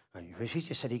in church. He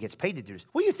just said he gets paid to do this.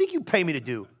 What do you think you pay me to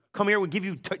do? Come here, we'll give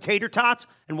you tater tots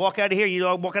and walk out of here. You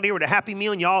walk out of here with a happy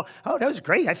meal and y'all, oh, that was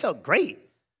great. I felt great.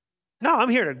 No, I'm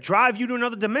here to drive you to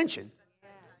another dimension.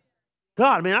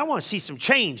 God, man, I want to see some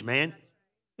change, man.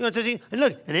 You know what I'm saying? And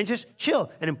look, and then just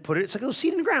chill. And then put it, it's like a little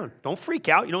seed in the ground. Don't freak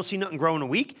out. You don't see nothing grow in a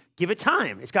week. Give it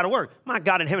time. It's got to work. My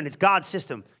God in heaven, it's God's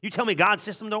system. You tell me God's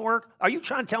system don't work? Are you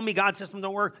trying to tell me God's system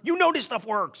don't work? You know this stuff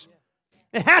works.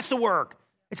 It has to work.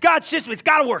 It's God's system. It's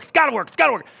got to work. It's got to work. It's got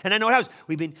to work. And I know what happens.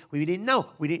 We didn't know.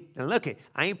 Now look,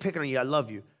 I ain't picking on you. I love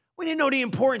you. We didn't know the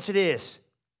importance of this.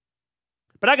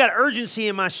 But I got urgency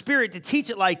in my spirit to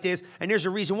teach it like this, and there's a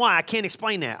reason why. I can't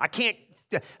explain that. I can't.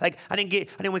 Like, I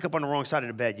didn't wake up on the wrong side of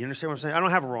the bed. You understand what I'm saying? I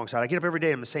don't have a wrong side. I get up every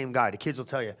day. I'm the same guy. The kids will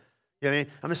tell you. You know what I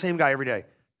mean? I'm the same guy every day.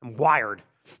 I'm wired,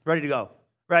 ready to go,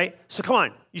 right? So come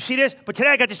on. You see this? But today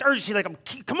I got this urgency like,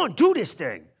 come on, do this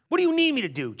thing. What do you need me to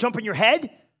do? Jump in your head?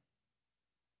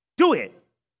 Do it.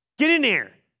 Get in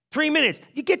there. 3 minutes.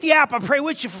 You get the app. I'll pray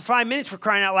with you for 5 minutes for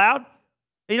crying out loud.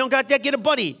 You don't got that? Get a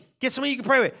buddy. Get somebody you can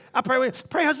pray with. I'll pray with.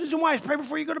 Pray husbands and wives. Pray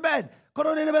before you go to bed. I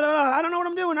don't know what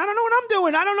I'm doing.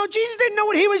 I don't know. Jesus didn't know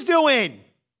what he was doing.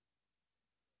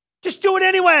 Just do it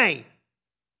anyway.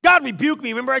 God rebuked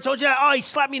me. Remember I told you that? Oh, he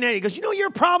slapped me in the head. He goes, you know what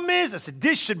your problem is? I said,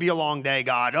 this should be a long day,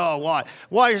 God. Oh, what?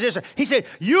 Why is this? He said,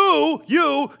 you,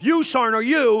 Sarno,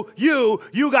 you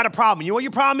got a problem. You know what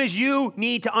your problem is? You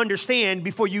need to understand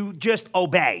before you just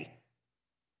obey.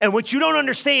 And what you don't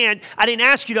understand, I didn't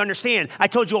ask you to understand. I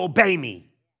told you obey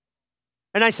me.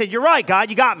 And I said, you're right, God.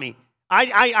 You got me.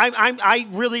 I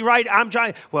really right. I'm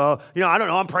trying. Well, I don't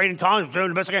know. I'm praying in tongues. I'm doing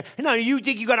the best I can. No, you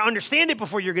think you got to understand it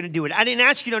before you're going to do it. I didn't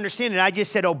ask you to understand it. I just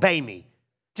said, obey me.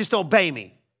 Just obey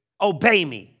me. Obey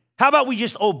me. How about we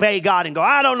just obey God and go,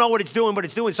 I don't know what it's doing, but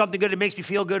it's doing something good. It makes me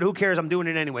feel good. Who cares? I'm doing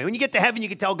it anyway. When you get to heaven, you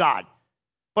can tell God.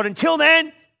 But until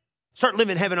then, start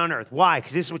living heaven on earth. Why?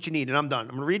 Because this is what you need. And I'm done.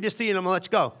 I'm going to read this to you and I'm going to let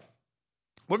you go.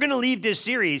 We're going to leave this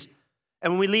series.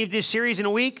 And when we leave this series in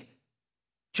a week,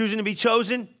 choosing to be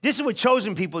chosen, this is what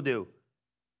chosen people do.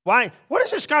 Why? What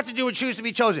has this got to do with choosing to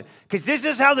be chosen? Because this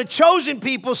is how the chosen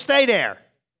people stay there.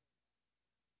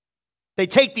 They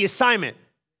take the assignment.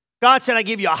 God said, I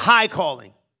give you a high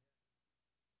calling.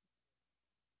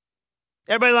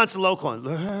 Everybody wants a low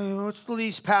calling. What's the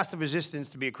least passive resistance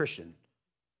to be a Christian?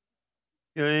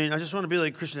 You know what I mean? I just want to be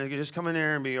like a Christian. I can just come in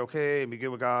there and be okay and be good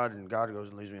with God, and God goes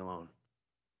and leaves me alone.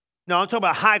 No, I'm talking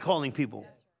about high calling people.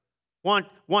 Want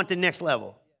the next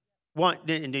level.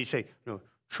 And they say,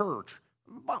 church.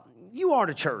 You are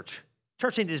the church.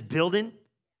 Church ain't this building.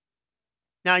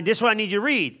 Now, this is what I need you to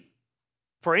read.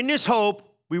 For in this hope,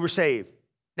 we were saved.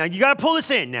 Now, you got to pull this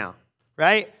in now,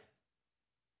 right?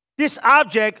 This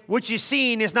object, which you're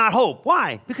seeing, is not hope.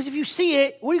 Why? Because if you see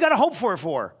it, what do you got to hope for it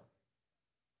for?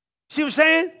 See what I'm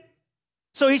saying?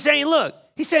 So he's saying, look,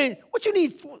 what you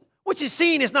need, what you're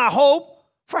seeing is not hope.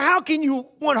 For how can you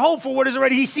want hope for what is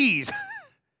already he sees?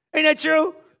 Ain't that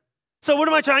true? So what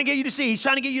am I trying to get you to see? He's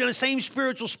trying to get you on the same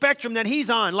spiritual spectrum that he's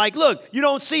on. Like, look, you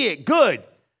don't see it. Good.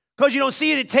 Because you don't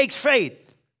see it, it takes faith.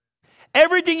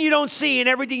 Everything you don't see and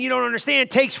everything you don't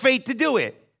understand takes faith to do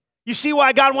it. You see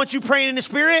why God wants you praying in the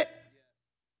Spirit?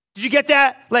 Did you get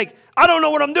that? Like, I don't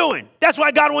know what I'm doing. That's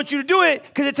why God wants you to do it,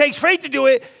 because it takes faith to do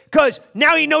it, because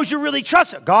now he knows you really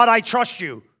trust him. God, I trust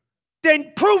you.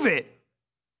 Then prove it.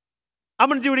 I'm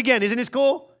going to do it again. Isn't this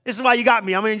cool? This is why you got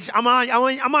me. I'm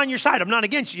on your side. I'm not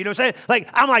against you. You know what I'm saying?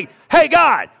 I'm like, hey,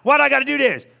 God, why do I got to do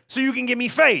this? So you can give me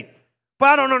faith. But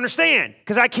I don't understand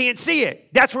because I can't see it.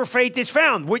 That's where faith is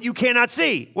found, what you cannot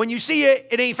see. When you see it,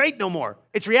 it ain't faith no more.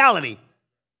 It's reality.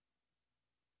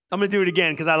 I'm going to do it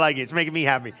again because I like it. It's making me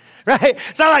happy, right?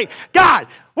 So I'm like, God,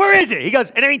 where is it? He goes,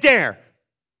 it ain't there.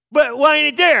 But why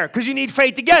ain't it there? Because you need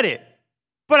faith to get it.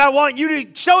 But I want you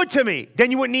to show it to me. Then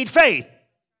you wouldn't need faith.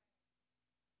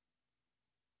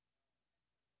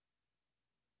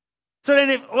 So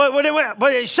then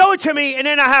show it to me and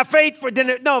then I have faith.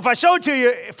 If I show it to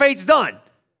you, faith's done.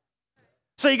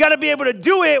 So you got to be able to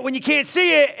do it when you can't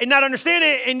see it and not understand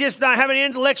it and just not have any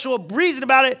intellectual reason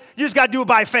about it. You just got to do it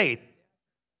by faith.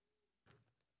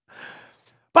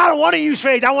 But I don't want to use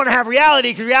faith. I want to have reality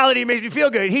because reality makes me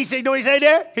feel good. He said, you know what he said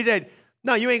there? He said,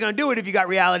 no, you ain't going to do it if you got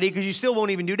reality because you still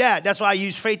won't even do that. That's why I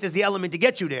use faith as the element to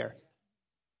get you there.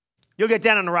 You'll get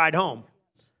that on the ride home.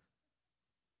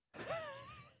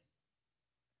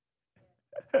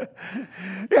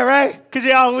 Yeah, right? Because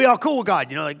we all cool with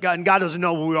God. Like God, and God doesn't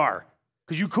know who we are.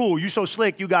 Because you cool, you so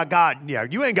slick, you got God. Yeah,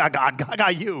 you ain't got God, God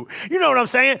got you. You know what I'm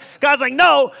saying? God's like,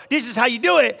 no, this is how you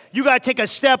do it. You got to take a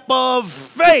step of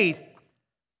faith.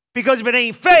 Because if it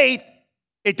ain't faith,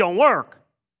 it don't work.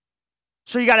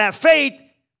 So you got to have faith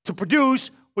to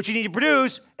produce what you need to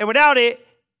produce. And without it,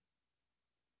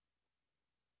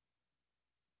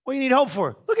 what do you need hope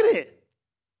for? Look at it.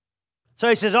 So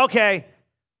he says, okay,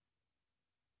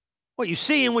 what you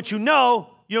see and what you know,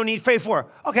 you don't need faith for.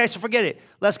 Okay, so forget it.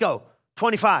 Let's go.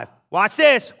 25. Watch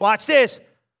this. Watch this.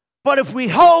 But if we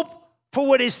hope for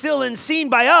what is still unseen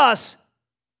by us,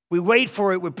 we wait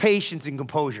for it with patience and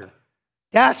composure.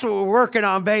 That's what we're working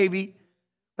on, baby.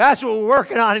 That's what we're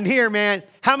working on in here, man.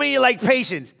 How many of you like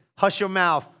patience? Hush your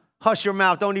mouth. Hush your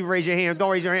mouth. Don't even raise your hand. Don't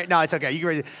raise your hand. No, it's okay. You can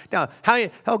raise it. No. How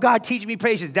many, oh, God, teach me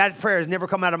patience. That prayer has never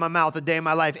come out of my mouth a day in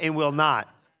my life and will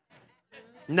not.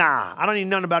 Nah, I don't need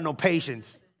nothing about no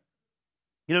patience.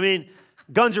 You know what I mean?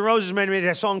 Guns N' Roses made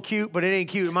that song cute, but it ain't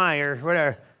cute in my ear.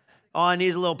 Whatever. All I need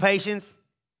is a little patience.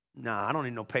 Nah, I don't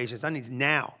need no patience. I need it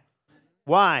now.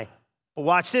 Why? But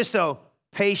watch this, though.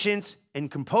 Patience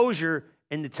and composure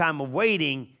in the time of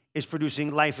waiting is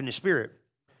producing life in the Spirit.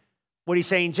 What he's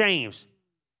saying, James?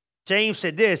 James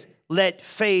said this, let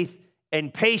faith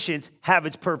and patience have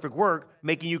its perfect work,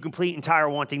 making you complete, entire,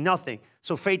 wanting nothing.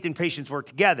 So faith and patience work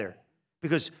together.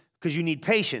 Because you need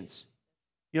patience.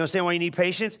 You understand why you need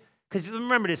patience? Because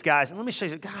remember this, guys, and let me show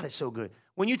you, God is so good.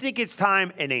 When you think it's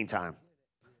time, it ain't time.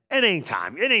 It ain't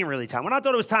time. It ain't really time. When I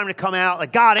thought it was time to come out,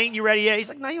 like, God, ain't you ready yet? He's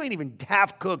like, no, you ain't even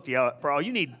half cooked yet, bro.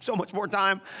 You need so much more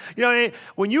time. You know what I mean?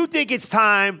 When you think it's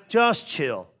time, just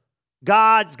chill.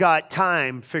 God's got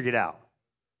time figured out.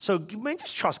 So, man,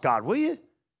 just trust God, will you?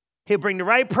 He'll bring the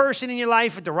right person in your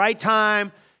life at the right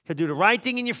time. He'll do the right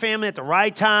thing in your family at the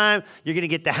right time. You're going to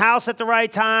get the house at the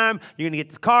right time. You're going to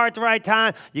get the car at the right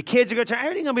time. Your kids are going to turn.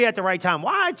 Everything's going to be at the right time.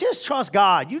 Why? Just trust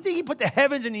God. You think he put the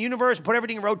heavens and the universe and put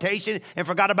everything in rotation and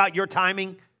forgot about your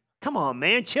timing? Come on,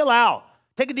 man. Chill out.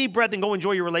 Take a deep breath and go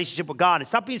enjoy your relationship with God and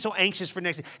stop being so anxious for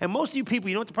next season. And most of you people,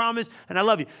 you know what the problem is? And I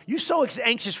love you. You're so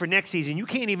anxious for next season, you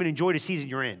can't even enjoy the season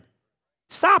you're in.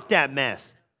 Stop that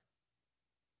mess.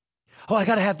 Oh, I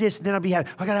got to have this, and then I'll be happy.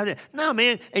 I got to have that. No,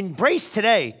 man. Embrace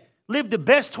today. Live the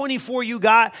best 24 you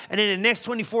got, and then the next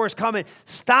 24 is coming.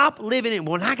 Stop living in,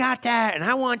 well, I got that, and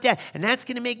I want that, and that's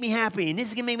going to make me happy, and this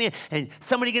is going to make me, and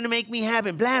somebody going to make me happy,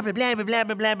 and blah, blah, blah, blah, blah,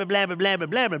 blah, blah, blah, blah, blah, blah,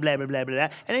 blah, blah, blah, blah, blah, blah.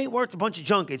 It ain't worth a bunch of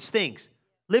junk. It stinks.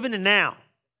 Live in the now.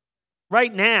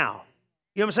 Right now.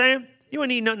 You know what I'm saying? You don't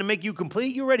need nothing to make you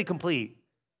complete. You're already complete.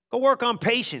 Go work on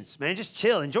patience, man. Just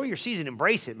chill. Enjoy your season.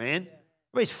 Embrace it, man.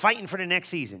 Everybody's fighting for the next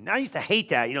season. I used to hate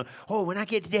that. Oh, when I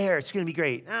get there, it's going to be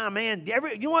great. Nah, man. You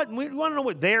know what? You want to know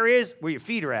what there is? Where your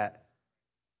feet are at.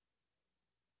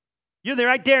 You're there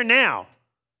right there now.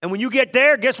 And when you get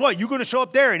there, guess what? You're going to show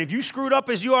up there. And if you screwed up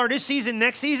as you are this season,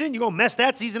 next season, you're going to mess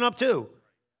that season up too.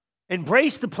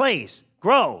 Embrace the place.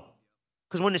 Grow.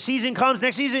 Because when the season comes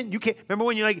next season, you can't. Remember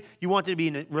when you wanted to be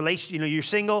in a relationship, you're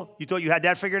single, you thought you had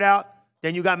that figured out,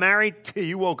 then you got married,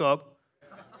 you woke up.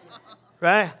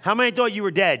 Right? How many thought you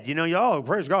were dead? Oh,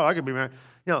 praise God, I could be married.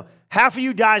 Half of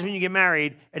you dies when you get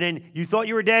married, and then you thought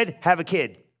you were dead, have a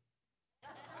kid.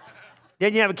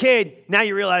 Then you have a kid, now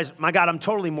you realize, my God, I'm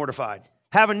totally mortified.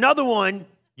 Have another one,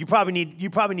 you probably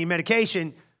need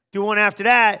medication. Do one after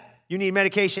that, you need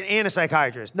medication and a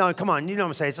psychiatrist. No, come on, you know what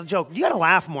I'm saying. It's a joke. You got to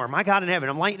laugh more. My God in heaven,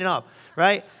 I'm lighting up,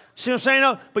 right? See what I'm saying?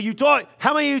 No, but you thought,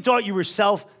 how many of you thought you were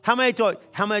how many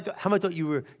thought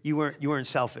you weren't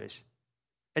selfish?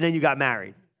 And then you got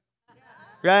married.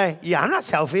 Right? Yeah, I'm not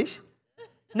selfish.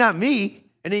 Not me.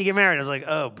 And then you get married. I was like,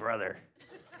 oh, brother.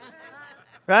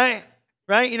 Right?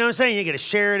 Right? You know what I'm saying? You got to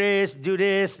share this, do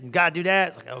this, and God do that.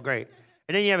 It's like, oh, great.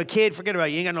 And then you have a kid, forget about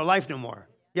it. You ain't got no life no more.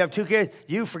 You have 2 kids,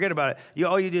 you forget about it.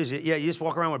 All you do is, you just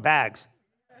walk around with bags.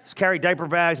 Just carry diaper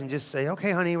bags and just say,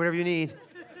 okay, honey, whatever you need.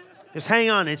 Just hang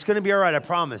on. It's going to be all right, I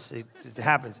promise. It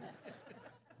happens.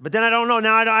 But then I don't know.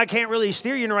 Now I can't really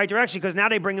steer you in the right direction because now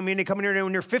they bring them in. They come in here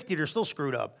when they're 50. They're still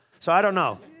screwed up. So I don't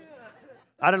know.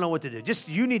 I don't know what to do. Just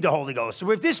you need the Holy Ghost. So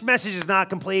if this message is not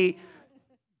complete,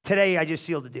 today I just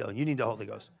sealed the deal. You need the Holy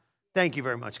Ghost. Thank you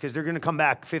very much because they're going to come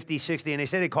back 50, 60, and they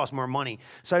say they cost more money.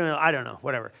 So I don't know,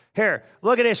 whatever. Here,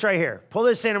 look at this right here. Pull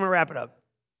this in. I'm going to wrap it up.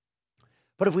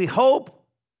 But if we hope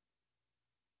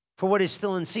for what is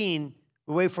still unseen,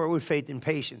 we wait for it with faith and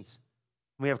patience.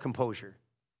 We have composure.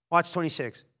 Watch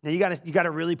 26. Now, you got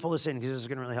to really pull this in because this is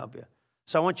going to really help you.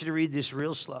 So I want you to read this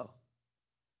real slow.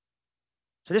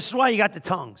 So this is why you got the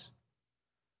tongues.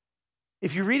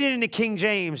 If you read it in the King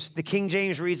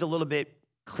James reads a little bit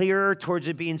clearer towards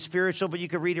it being spiritual, but you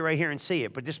can read it right here and see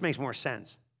it. But this makes more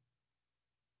sense.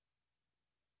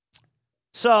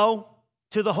 So,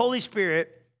 to the Holy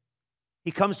Spirit,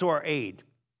 he comes to our aid.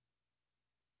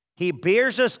 He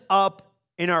bears us up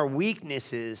in our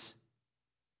weaknesses,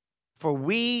 for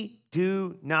we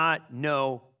do not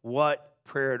know what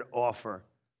prayer to offer,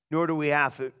 nor do we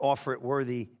have to offer it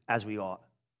worthy as we ought.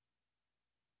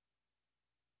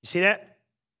 You see that?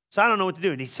 So I don't know what to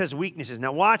do. And he says weaknesses.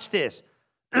 Now watch this.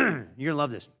 You're going to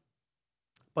love this.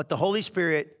 But the Holy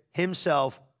Spirit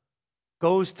himself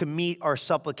goes to meet our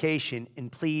supplication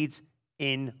and pleads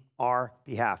in our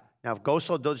behalf. Now go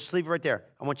slow. Don't just leave it right there.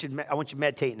 I want you to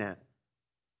meditate in that.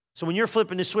 So when you're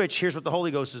flipping the switch, here's what the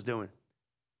Holy Ghost is doing.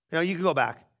 You can go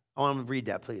back. I want to read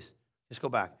that, please. Just go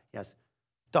back. Yes.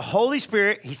 The Holy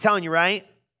Spirit, he's telling you, right?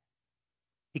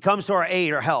 He comes to our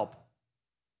aid, our help.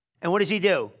 And what does he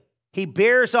do? He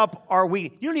bears up our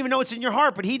weak. You don't even know what's in your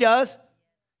heart, but he does.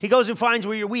 He goes and finds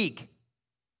where you're weak.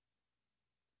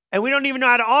 And we don't even know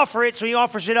how to offer it, so he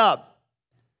offers it up.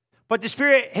 But the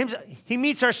Spirit, he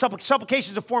meets our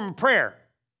supplications in a form of prayer.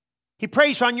 He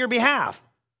prays on your behalf.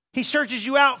 He searches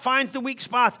you out, finds the weak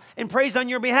spots, and prays on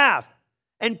your behalf.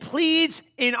 And pleads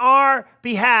in our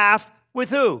behalf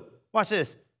with who? Watch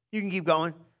this. You can keep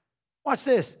going. Watch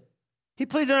this. He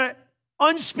pleads on our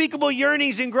unspeakable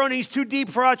yearnings and groanings too deep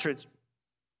for utterance.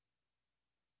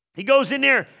 He goes in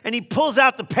there and he pulls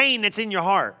out the pain that's in your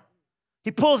heart.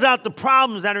 He pulls out the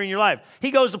problems that are in your life.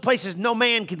 He goes to places no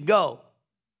man can go.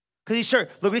 Because he's sure.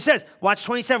 Look what he says. Watch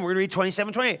 27. We're going to read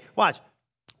 27, 28. Watch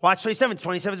 27.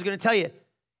 27 is going to tell you.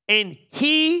 And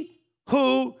he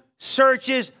who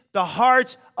searches the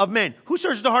hearts of men. Who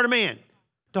searches the heart of man?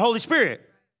 The Holy Spirit.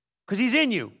 Because he's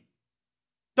in you.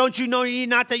 Don't you know ye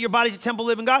not that your body's a temple of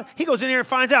living God? He goes in there and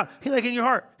finds out. He's like in your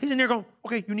heart. He's in there going,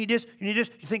 okay, you need this, you're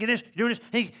thinking this, you're doing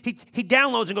this. And he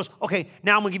downloads and goes, okay,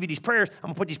 now I'm going to give you these prayers. I'm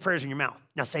going to put these prayers in your mouth.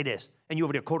 Now say this. And you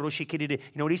over there, you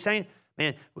know what he's saying?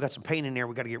 Man, we got some pain in there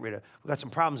we got to get rid of. We got some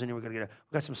problems in there we got to get rid of.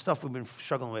 We got some stuff we've been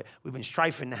struggling with. We've been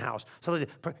strife in the house. So you're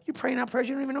praying out prayers,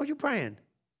 you don't even know what you're praying.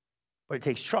 But it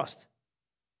takes trust.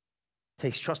 It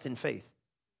takes trust and faith.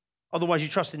 Otherwise,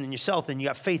 you're trusting in yourself and you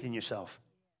got faith in yourself.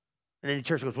 And then the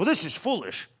church goes, well, this is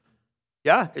foolish.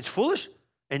 Yeah, it's foolish.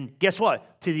 And guess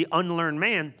what? To the unlearned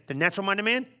man, the natural-minded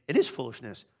man, it is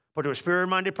foolishness. But to a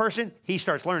spirit-minded person, he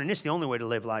starts learning this is the only way to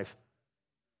live life.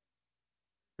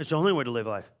 It's the only way to live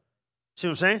life. See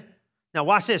what I'm saying? Now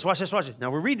watch this.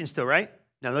 Now we're reading still, right?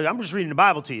 Now look, I'm just reading the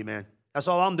Bible to you, man. That's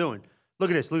all I'm doing.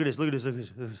 Look at this.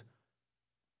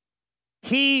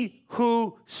 he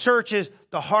who searches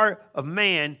the heart of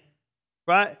man,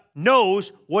 right,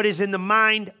 knows what is in the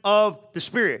mind of the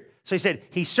Spirit. So he said,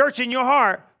 he's searching your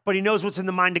heart, but he knows what's in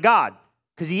the mind of God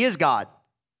because he is God.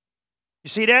 You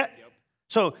see that? Yep.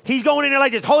 So he's going in there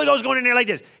like this. Holy Ghost going in there like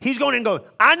this. He's going in and going,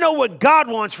 I know what God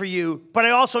wants for you, but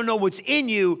I also know what's in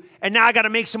you, and now I got to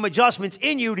make some adjustments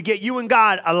in you to get you and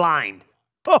God aligned.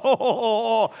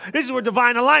 Oh, this is where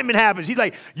divine alignment happens. He's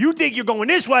like, you think you're going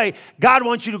this way, God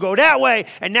wants you to go that way,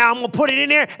 and now I'm going to put it in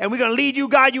there, and we're going to lead you,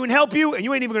 guide you, and help you, and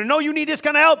you ain't even going to know you need this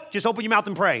kind of help. Just open your mouth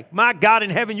and pray. My God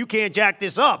in heaven, you can't jack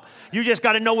this up. You just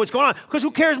got to know what's going on, because who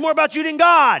cares more about you than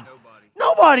God?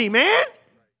 Nobody, man.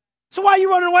 So why are you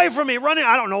running away from me?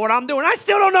 I don't know what I'm doing. I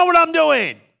still don't know what I'm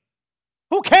doing.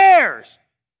 Who cares?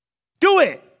 Do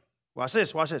it. Watch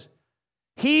this, watch this.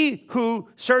 He who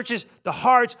searches the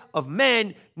hearts of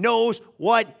men knows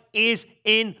what is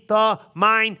in the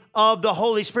mind of the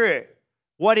Holy Spirit.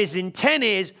 What his intent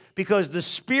is, because the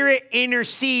Spirit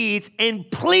intercedes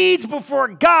and pleads before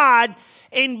God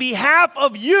in behalf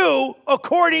of you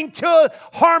according to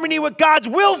harmony with God's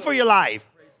will for your life.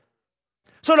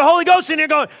 So the Holy Ghost in there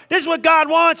going, this is what God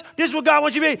wants. This is what God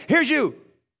wants you to be. Here's you.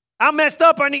 I'm messed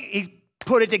up. He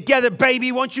put it together,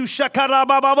 baby. Once you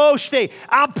shakarabababoshte,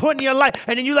 I'm putting your life.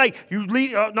 And then you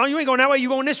lead. No, you ain't going that way.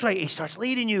 You're going this way. He starts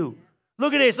leading you.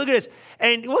 Look at this. Look at this.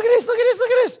 And look at this. Look at this.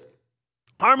 Look at this.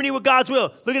 Harmony with God's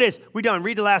will. Look at this. We're done.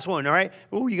 Read the last one, all right?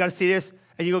 Ooh, you got to see this,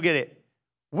 and you go get it.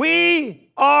 We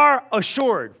are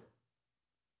assured.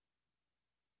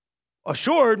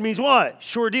 Assured means what?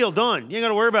 Sure deal, done. You ain't got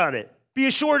to worry about it. Be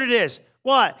assured of this.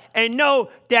 What? And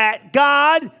know that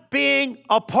God, being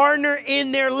a partner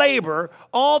in their labor,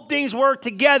 all things work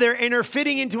together and are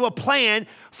fitting into a plan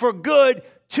for good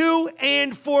to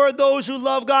and for those who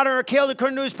love God and are called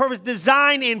according to his purpose,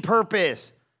 design and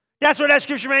purpose. That's where that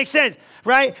scripture makes sense,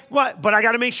 right? What? But I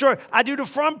got to make sure I do the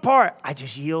front part. I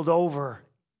just yield over.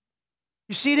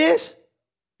 You see this?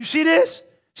 You see this?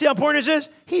 See how important this is?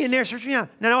 He in there searching out.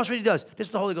 Now watch what he does. This is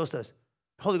what the Holy Ghost does.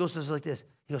 The Holy Ghost does it like this.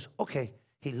 He goes, okay.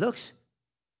 He looks,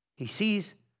 he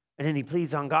sees, and then he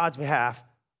pleads on God's behalf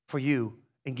for you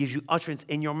and gives you utterance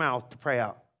in your mouth to pray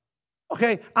out.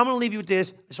 Okay, I'm going to leave you with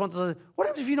this. What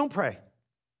happens if you don't pray?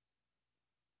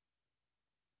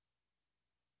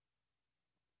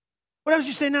 What happens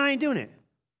if you say, no, I ain't doing it?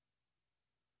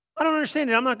 I don't understand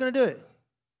it. I'm not going to do it.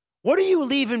 What are you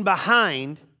leaving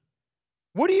behind?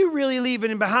 What are you really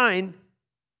leaving behind?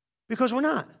 Because we're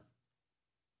not.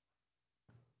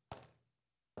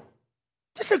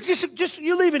 Just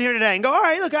you leave it here today and go, all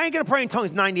right, look, I ain't going to pray in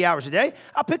tongues 90 hours a day.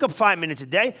 I'll pick up 5 minutes a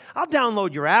day. I'll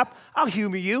download your app. I'll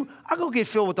humor you. I'll go get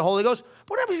filled with the Holy Ghost.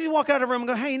 What happens if you walk out of the room and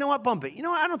go, hey, you know what, bump it. You know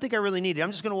what, I don't think I really need it.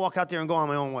 I'm just going to walk out there and go on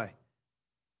my own way.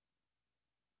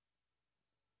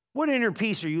 What inner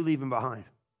peace are you leaving behind?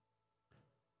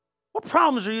 What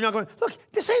problems are you not going? Look,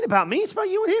 this ain't about me. It's about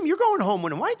you and him. You're going home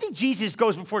with him. Why do you think Jesus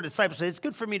goes before the disciples and says, it's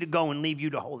good for me to go and leave you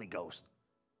the Holy Ghost?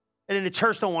 And then the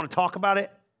church don't want to talk about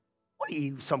it? What are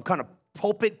you, some kind of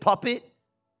pulpit puppet?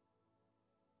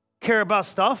 Care about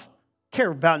stuff? Care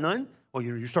about nothing? Well,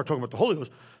 you start talking about the Holy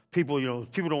Ghost. People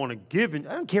don't want to give. And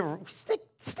I don't care.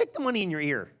 Stick the money in your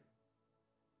ear.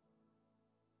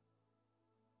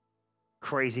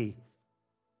 Crazy.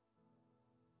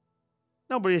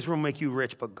 Nobody in this room will make you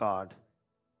rich but God.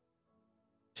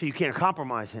 So you can't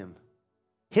compromise him.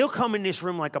 He'll come in this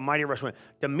room like a mighty rushing wind.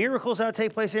 The miracles that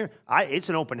take place here, it's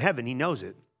an open heaven. He knows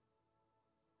it.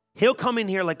 He'll come in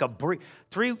here like a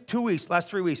breeze. Last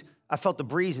 3 weeks, I felt the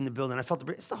breeze in the building. I felt the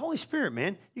breeze. It's the Holy Spirit,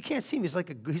 man. You can't see him. He's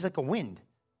like a wind.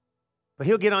 But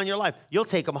he'll get on your life. You'll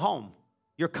take him home.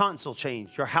 Your conscience will change.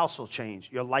 Your house will change.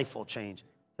 Your life will change.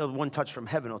 One touch from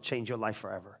heaven will change your life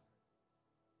forever.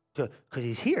 Because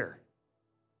he's here.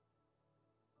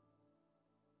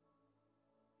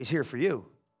 He's here for you.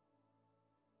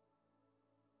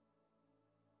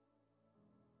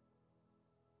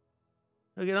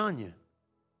 He'll get on you.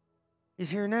 He's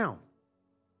here now.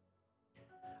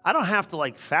 I don't have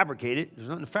to fabricate it. There's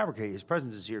nothing to fabricate. His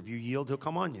presence is here. If you yield, he'll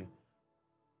come on you.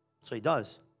 So he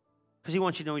does. Because he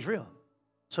wants you to know he's real.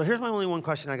 So here's my only one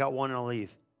question. I got one and I'll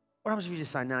leave. What happens if you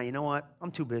decide, now, you know what? I'm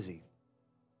too busy.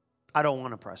 I don't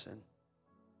want to press in.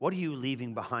 What are you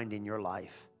leaving behind in your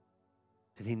life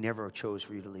that he never chose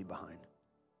for you to leave behind?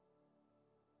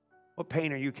 What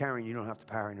pain are you carrying you don't have to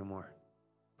carry anymore?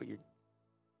 But you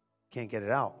can't get it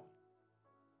out.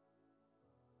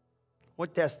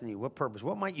 What destiny, what purpose,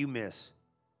 what might you miss?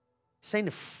 This ain't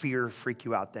a fear, freak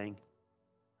you out thing.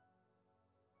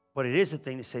 But it is a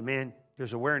thing to say, man,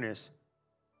 there's awareness.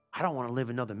 I don't want to live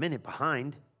another minute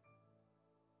behind.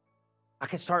 I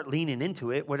can start leaning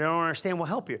into it. What I don't understand will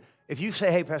help you. If you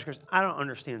say, hey, Pastor Chris, I don't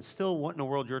understand still what in the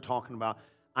world you're talking about.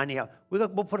 I need help. We'll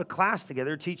put a class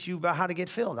together to teach you about how to get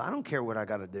filled. I don't care what I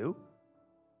got to do.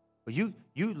 But you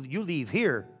leave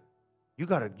here, you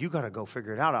gotta go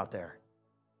figure it out there.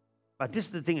 But this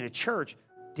is the thing in the church.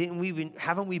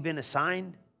 Haven't we been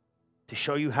assigned to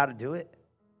show you how to do it?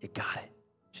 You got it.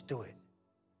 Just do it.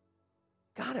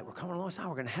 Got it. We're coming alongside.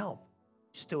 We're going to help.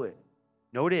 Just do it.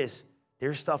 Notice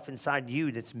there's stuff inside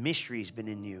you that's mystery's been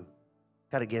in you.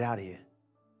 Got to get out of you.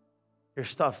 There's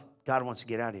stuff God wants to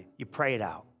get out of you. You pray it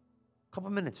out. A couple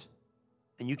minutes.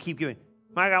 And you keep giving.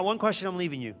 I got one question I'm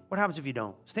leaving you. What happens if you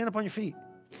don't? Stand up on your feet.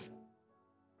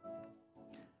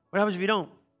 What happens if you don't?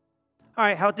 All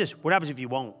right, how about this? What happens if you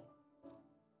won't?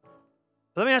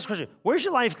 Let me ask a question. Where's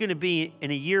your life going to be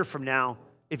in a year from now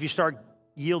if you start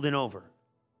yielding over?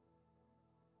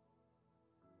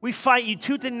 We fight you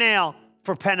tooth and nail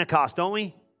for Pentecost, don't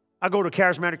we? I go to a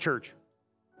charismatic church,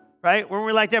 right? Weren't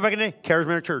we like that back in the day?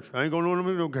 Charismatic church. I ain't going to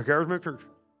charismatic church.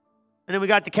 And then we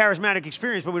got the charismatic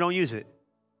experience, but we don't use it.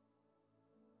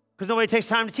 Because nobody takes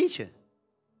time to teach you.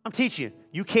 I'm teaching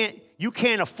you. You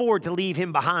can't afford to leave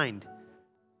him behind.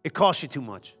 It costs you too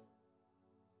much.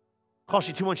 It costs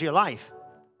you too much of your life.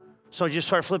 So just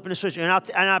start flipping the switch. And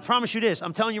I promise you this.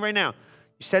 I'm telling you right now.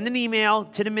 You send an email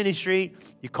to the ministry.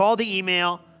 You call the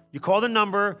email. You call the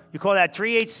number. You call that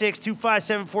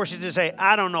 386-257-46 to say,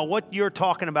 I don't know what you're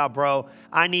talking about, bro.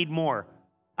 I need more.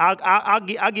 I'll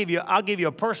give you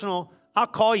a personal. I'll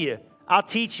call you. I'll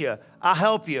teach you. I'll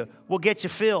help you. We'll get you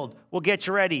filled. We'll get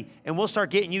you ready. And we'll start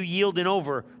getting you yielding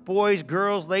over. Boys,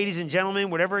 girls, ladies, and gentlemen,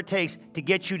 whatever it takes to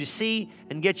get you to see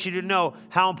and get you to know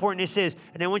how important this is.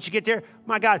 And then once you get there,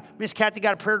 my God, Miss Kathy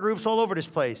got prayer groups all over this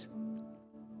place.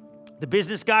 The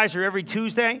business guys are every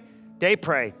Tuesday. They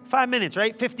pray. 5 minutes,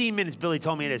 right? 15 minutes, Billy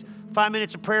told me it is. 5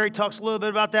 minutes of prayer. He talks a little bit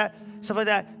about that, stuff like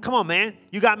that. Come on, man.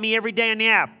 You got me every day on the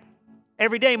app.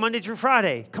 Every day, Monday through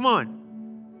Friday. Come on.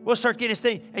 We'll start getting this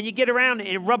thing. And you get around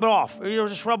and rub it off. Or you'll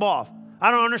just rub off. I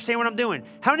don't understand what I'm doing.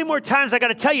 How many more times I got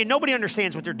to tell you, nobody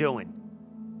understands what they're doing.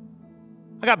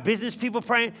 I got business people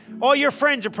praying. All your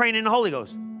friends are praying in the Holy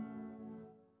Ghost.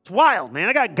 It's wild, man.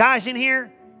 I got guys in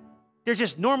here. They're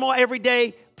just normal,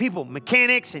 everyday people.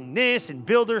 Mechanics and this and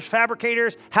builders,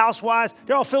 fabricators, housewives.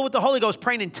 They're all filled with the Holy Ghost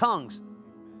praying in tongues.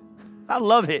 I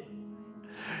love it.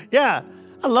 Yeah,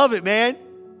 I love it, man.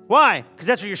 Why? Because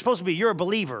that's what you're supposed to be. You're a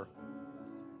believer.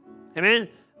 Amen?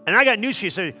 And I got news for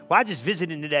you. So, well, I just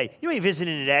visited today. You ain't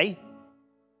visiting today.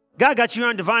 God got you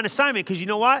on divine assignment because you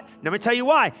know what? Let me tell you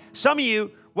why. Some of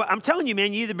you, well, I'm telling you,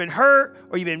 man, you either been hurt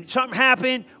or something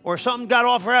happened or something got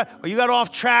off or you got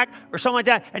off track or something like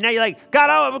that. And now you're like, God,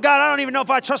 I don't even know if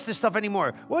I trust this stuff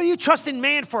anymore. What are you trusting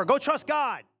man for? Go trust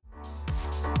God.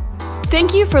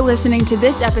 Thank you for listening to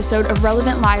this episode of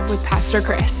Relevant Live with Pastor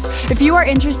Chris. If you are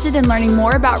interested in learning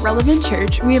more about Relevant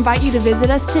Church, we invite you to visit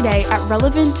us today at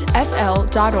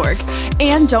relevantfl.org.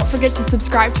 And don't forget to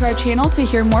subscribe to our channel to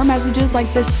hear more messages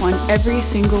like this one every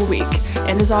single week.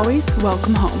 And as always,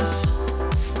 welcome home.